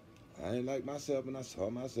 I ain't like myself when I saw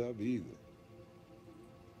myself either.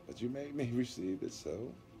 But you made me receive it,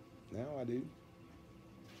 so now I do.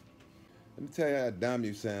 Let me tell you how dumb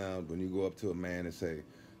you sound when you go up to a man and say,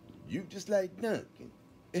 "You just like Duncan."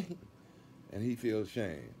 And he feels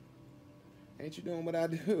shame. Ain't you doing what I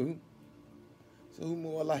do? So who's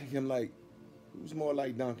more like him? Who's more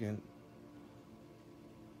like Duncan?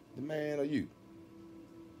 The man or you?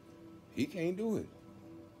 He can't do it.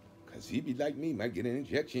 Because he be like me, might get an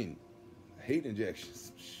injection. I hate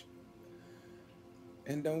injections.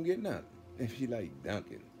 And don't get nothing if you like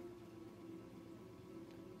Duncan.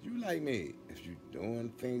 You like me if you doing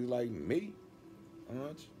things like me,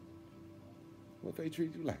 aren't you? What if they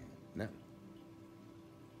treat you like no?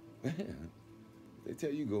 They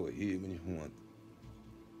tell you go ahead when you want.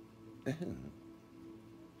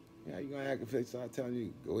 Yeah, you gonna act if they start telling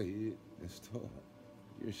you go ahead and start?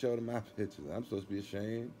 You show them my pictures. I'm supposed to be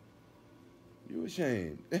ashamed. You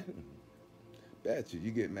ashamed. Bet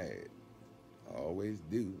you get mad. I always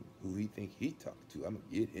do. Who he think he talking to, I'ma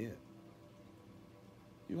get him.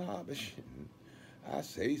 You harboring. I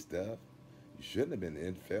say stuff. You shouldn't have been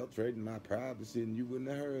infiltrating my privacy and you wouldn't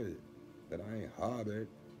have heard it. But I ain't harbored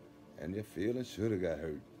and your feelings should have got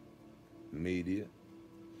hurt. Media.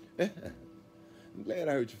 I'm glad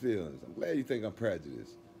I hurt your feelings. I'm glad you think I'm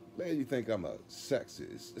prejudiced. I'm glad you think I'm a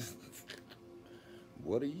sexist.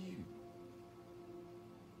 What are you?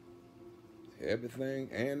 Everything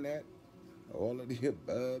and that? All of the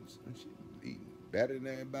above? She better than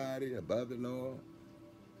everybody, above it all.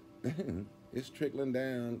 It's trickling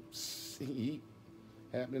down. See,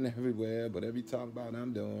 happening everywhere. Whatever you talk about,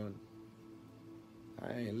 I'm doing.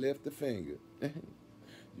 I ain't lift a finger.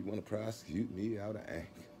 You want to prosecute me out of anger?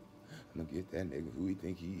 I'm gonna get that nigga who he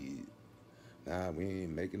think he is. Nah, we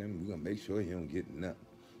ain't making him. We gonna make sure he don't get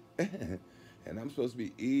nothing. And I'm supposed to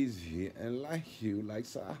be easy and like you, like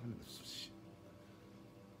Solomon.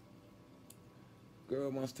 Girl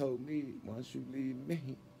once told me, once you leave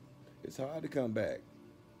me, it's hard to come back.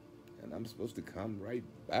 And I'm supposed to come right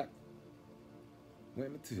back.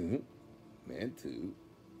 Women too, men too.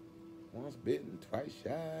 Once bitten, twice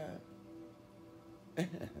shy.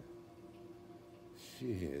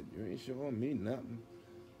 Shit, you ain't showing me nothing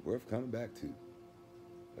worth coming back to.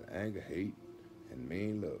 But anger, hate, and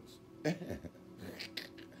mean looks. I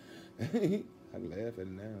can laugh at it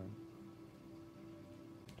now.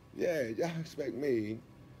 Yeah, y'all expect me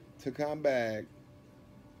to come back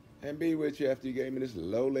and be with you after you gave me this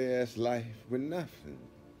lowly ass life with nothing.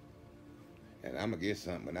 And I'm gonna get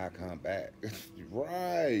something when I come back.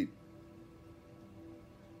 Right.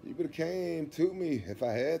 You would have came to me if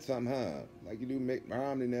I had some, huh? Like you do Mitt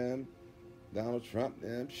Romney them, Donald Trump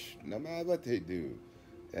them, no matter what they do.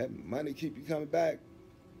 That money keep you coming back.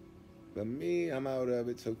 But me, I'm out of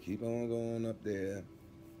it, so keep on going up there.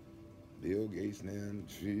 Bill Gates them,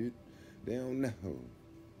 shit, they don't know.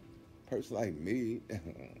 Person like me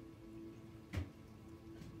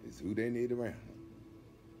is who they need around.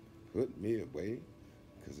 Put me away.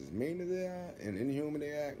 Because as mean as they are and inhuman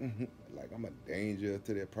they act, like I'm a danger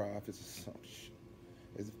to their profits or some shit.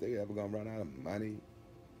 As if they ever gonna run out of money.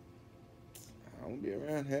 I don't be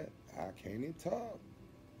around that. I can't even talk.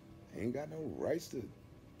 I ain't got no rights to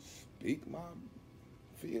speak my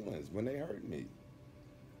feelings when they hurt me.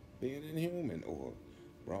 Being inhuman or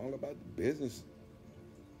wrong about the business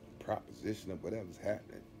proposition of whatever's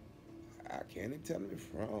happening. I can't even tell them it's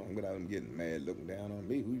wrong without them getting mad looking down on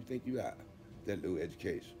me. Who you think you are? That little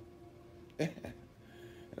education. And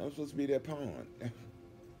I'm supposed to be their pawn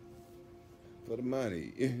for the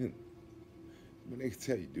money. When they can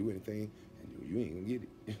tell you do anything and you ain't gonna get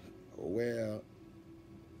it. Oh well.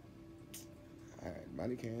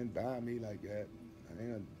 Money can't buy me like that. I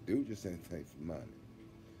ain't gonna do just anything for money.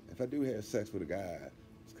 If I do have sex with a guy,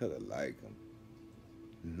 it's because I like him.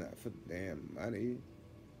 Not for damn money.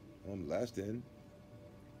 I'm lusting.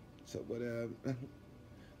 So whatever.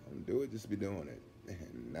 I'm do it, just be doing it.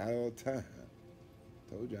 And not all the time.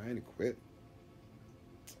 Told you I ain't quit.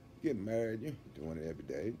 You get married, you ain't doing it every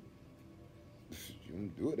day. You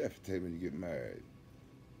don't do it every day when you get married.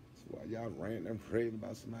 That's why y'all ranting and raving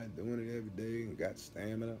about somebody doing it every day and got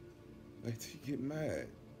stamina. Wait till you get married.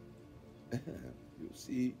 You'll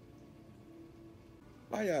see.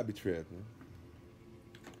 Why y'all be tripping?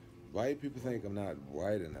 White people think I'm not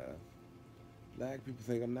white enough. Black people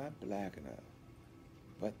think I'm not black enough.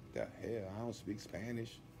 What the hell? I don't speak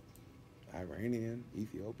Spanish. Iranian,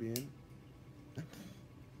 Ethiopian,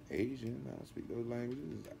 Asian. I don't speak those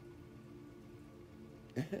languages.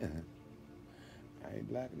 I ain't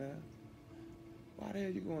black enough. Why the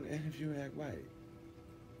hell you going to interview and act white?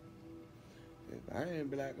 If I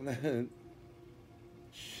ain't black enough,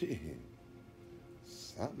 shit,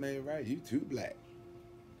 something ain't right. You too black.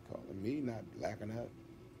 Calling me not black enough.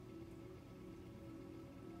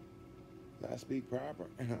 If I speak proper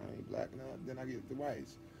and I ain't black enough, then I get the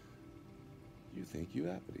whites. You think you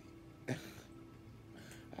uppity.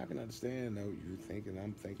 I can understand though you thinking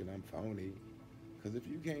I'm phony. Cause if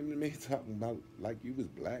you came to me talking about like you was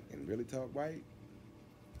black and really talk white,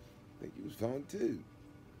 I think you was phony too.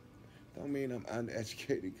 Don't mean I'm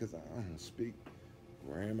uneducated because I don't speak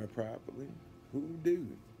grammar properly. Who do?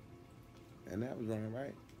 And that was wrong,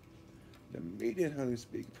 right? The media don't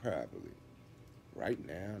speak properly. Right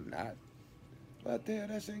now, not. But there,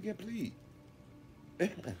 that's incomplete.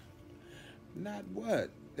 Not what?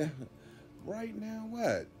 Right now,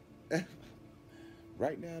 what?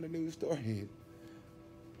 Right now, the news story.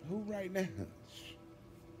 Who right now?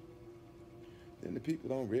 Then the people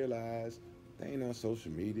don't realize they ain't on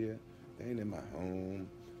social media. They ain't in my home.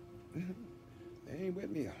 They ain't with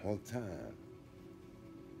me all the time.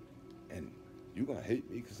 And you gonna hate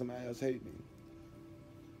me because somebody else hate me.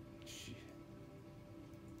 Shit.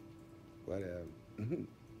 Whatever.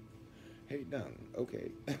 Hate nothing.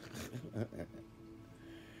 Okay.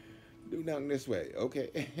 Do nothing this way.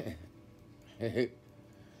 Okay.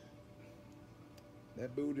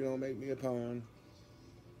 That booty don't make me a pawn.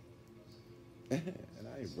 And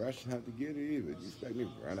I ain't rushing out to get it either. You expect me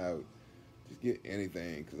to run out, just get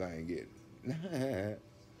anything because I ain't getting.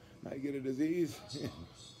 Might get a disease.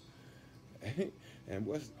 And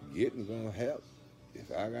what's getting gonna help if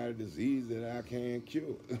I got a disease that I can't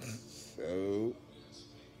cure? So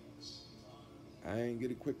I ain't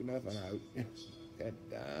get it quick enough, I'm out. That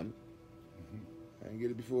dumb. I ain't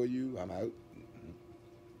get it before you, I'm out.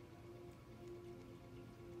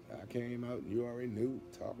 I came out and you already knew,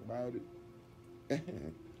 talk about it.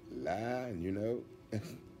 Lie and you know.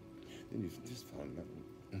 Then you just found out.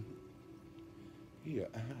 Yeah,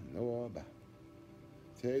 I know all about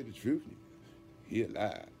it. Tell you the truth, he a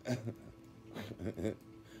lie.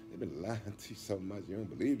 They've been lying to you so much you don't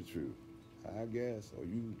believe the truth. I guess, or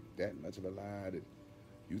you that much of a lie that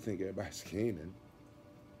you think everybody's scheming.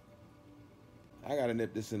 I gotta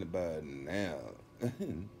nip this in the bud now.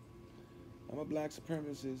 I'm a black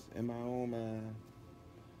supremacist in my own mind.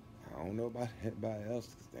 I don't know about everybody else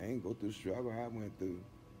because they ain't go through the struggle I went through.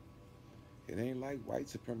 It ain't like white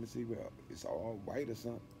supremacy where it's all white or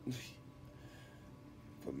something.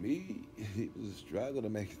 For me, it was a struggle to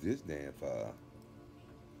make it this damn far.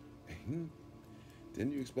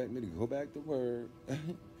 Didn't you expect me to go back to work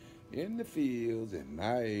in the fields at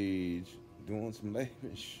my age doing some labor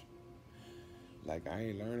like I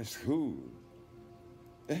ain't learning school?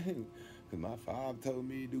 Because my father told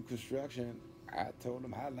me to do construction. I told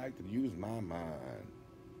him I like to use my mind.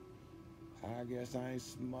 I guess I ain't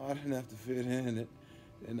smart enough to fit in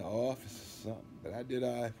the office or something. But I did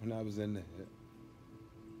all right when I was in there.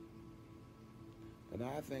 But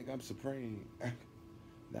I think I'm supreme.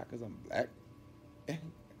 Not because I'm black. I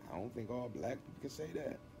don't think all black people can say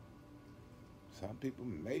that. Some people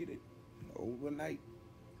made it overnight.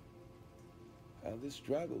 Others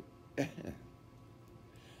struggled.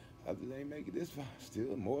 Others ain't make it this far.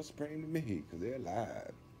 Still more supreme to me because they're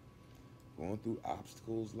alive. Going through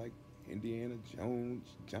obstacles like Indiana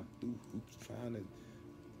Jones, jump through hoops trying to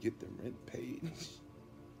get the rent paid.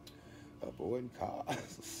 Avoiding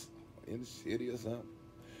cars in the city or something.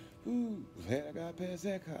 Ooh, glad I got past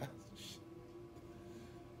that car.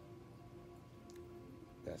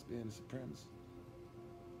 That's being a supremacist.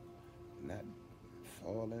 Not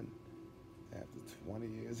falling after 20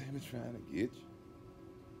 years they've been trying to get you.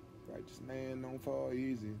 Righteous man don't fall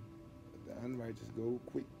easy, but the unrighteous go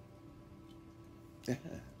quick.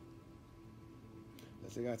 Unless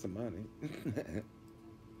they got some money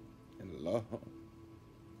and the law.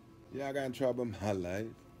 Yeah, I got in trouble in my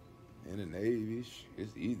life. In the Navy,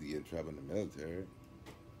 it's easy to get in trouble in the military.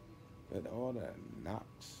 But all the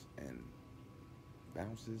knocks and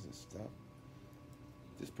bounces and stuff,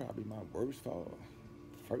 this is probably my worst fall.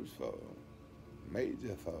 First fall.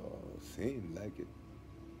 Major fall. Seemed like it.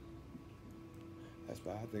 That's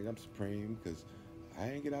why I think I'm supreme, because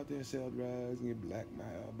I ain't get out there and sell drugs and get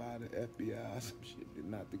blackmailed by the FBI, some shit, did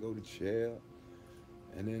not to go to jail.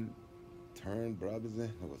 And then turn brothers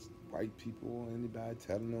in, or white people or anybody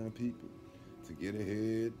telling on people to get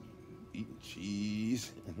ahead, eating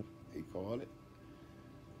cheese, they call it.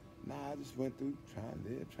 Nah, I just went through trying to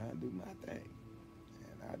live, trying to do my thing.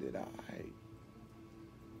 And I did all right.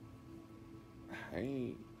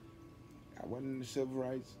 I wasn't in the civil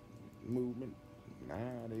rights movement.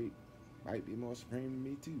 Nah, they might be more supreme than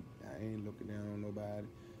me too. I ain't looking down on nobody,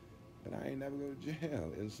 but I ain't never go to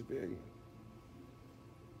jail as a civilian.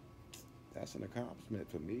 That's an accomplishment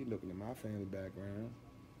for me, looking at my family background.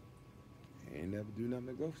 I ain't never do nothing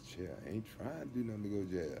to go to jail. I ain't trying to do nothing to go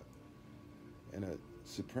to jail. And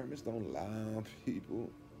supremacists don't allow people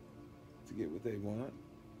to get what they want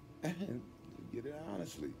and get it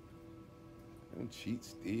honestly. They don't cheat,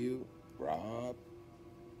 steal, rob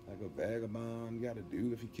like a vagabond you gotta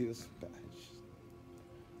do if you kill somebody.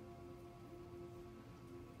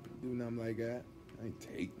 Do nothing like that. I ain't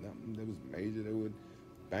take nothing that was major that would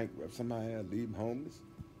bankrupt somebody and leave them homeless.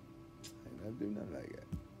 I ain't never do nothing like that.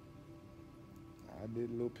 I did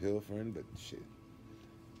a little pilfering, but shit,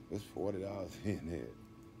 it was $40 in there.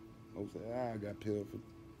 Most of that I got pilfered.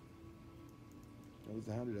 It was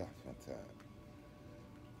 $100 one time.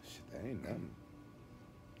 Shit, that ain't nothing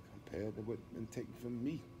compared to what's been taken from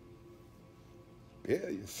me.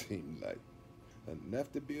 Billions seemed like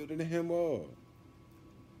enough to build a damn wall.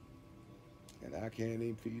 And I can't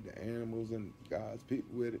even feed the animals and God's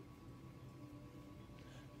people with it.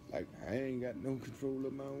 Like I ain't got no control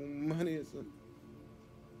of my own money or something.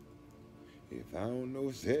 If I don't know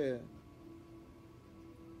it's there,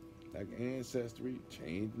 like Ancestry,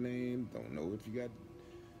 change the name, don't know if you got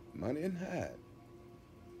money and hide.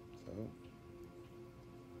 So,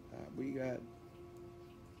 we got,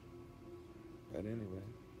 but anyway,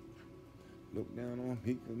 look down on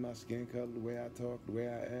me because my skin color, the way I talk, the way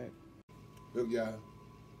I act. Look, y'all,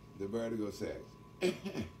 the vertigo sex.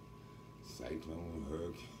 Cyclone,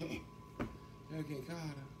 hurricane. Hurricane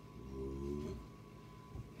Carter. Ooh.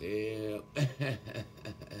 Hell.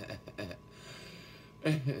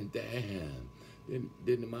 Damn.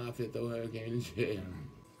 Didn't the mafia throw Hurricane in jail?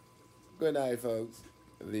 Good night, folks.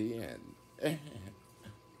 The end.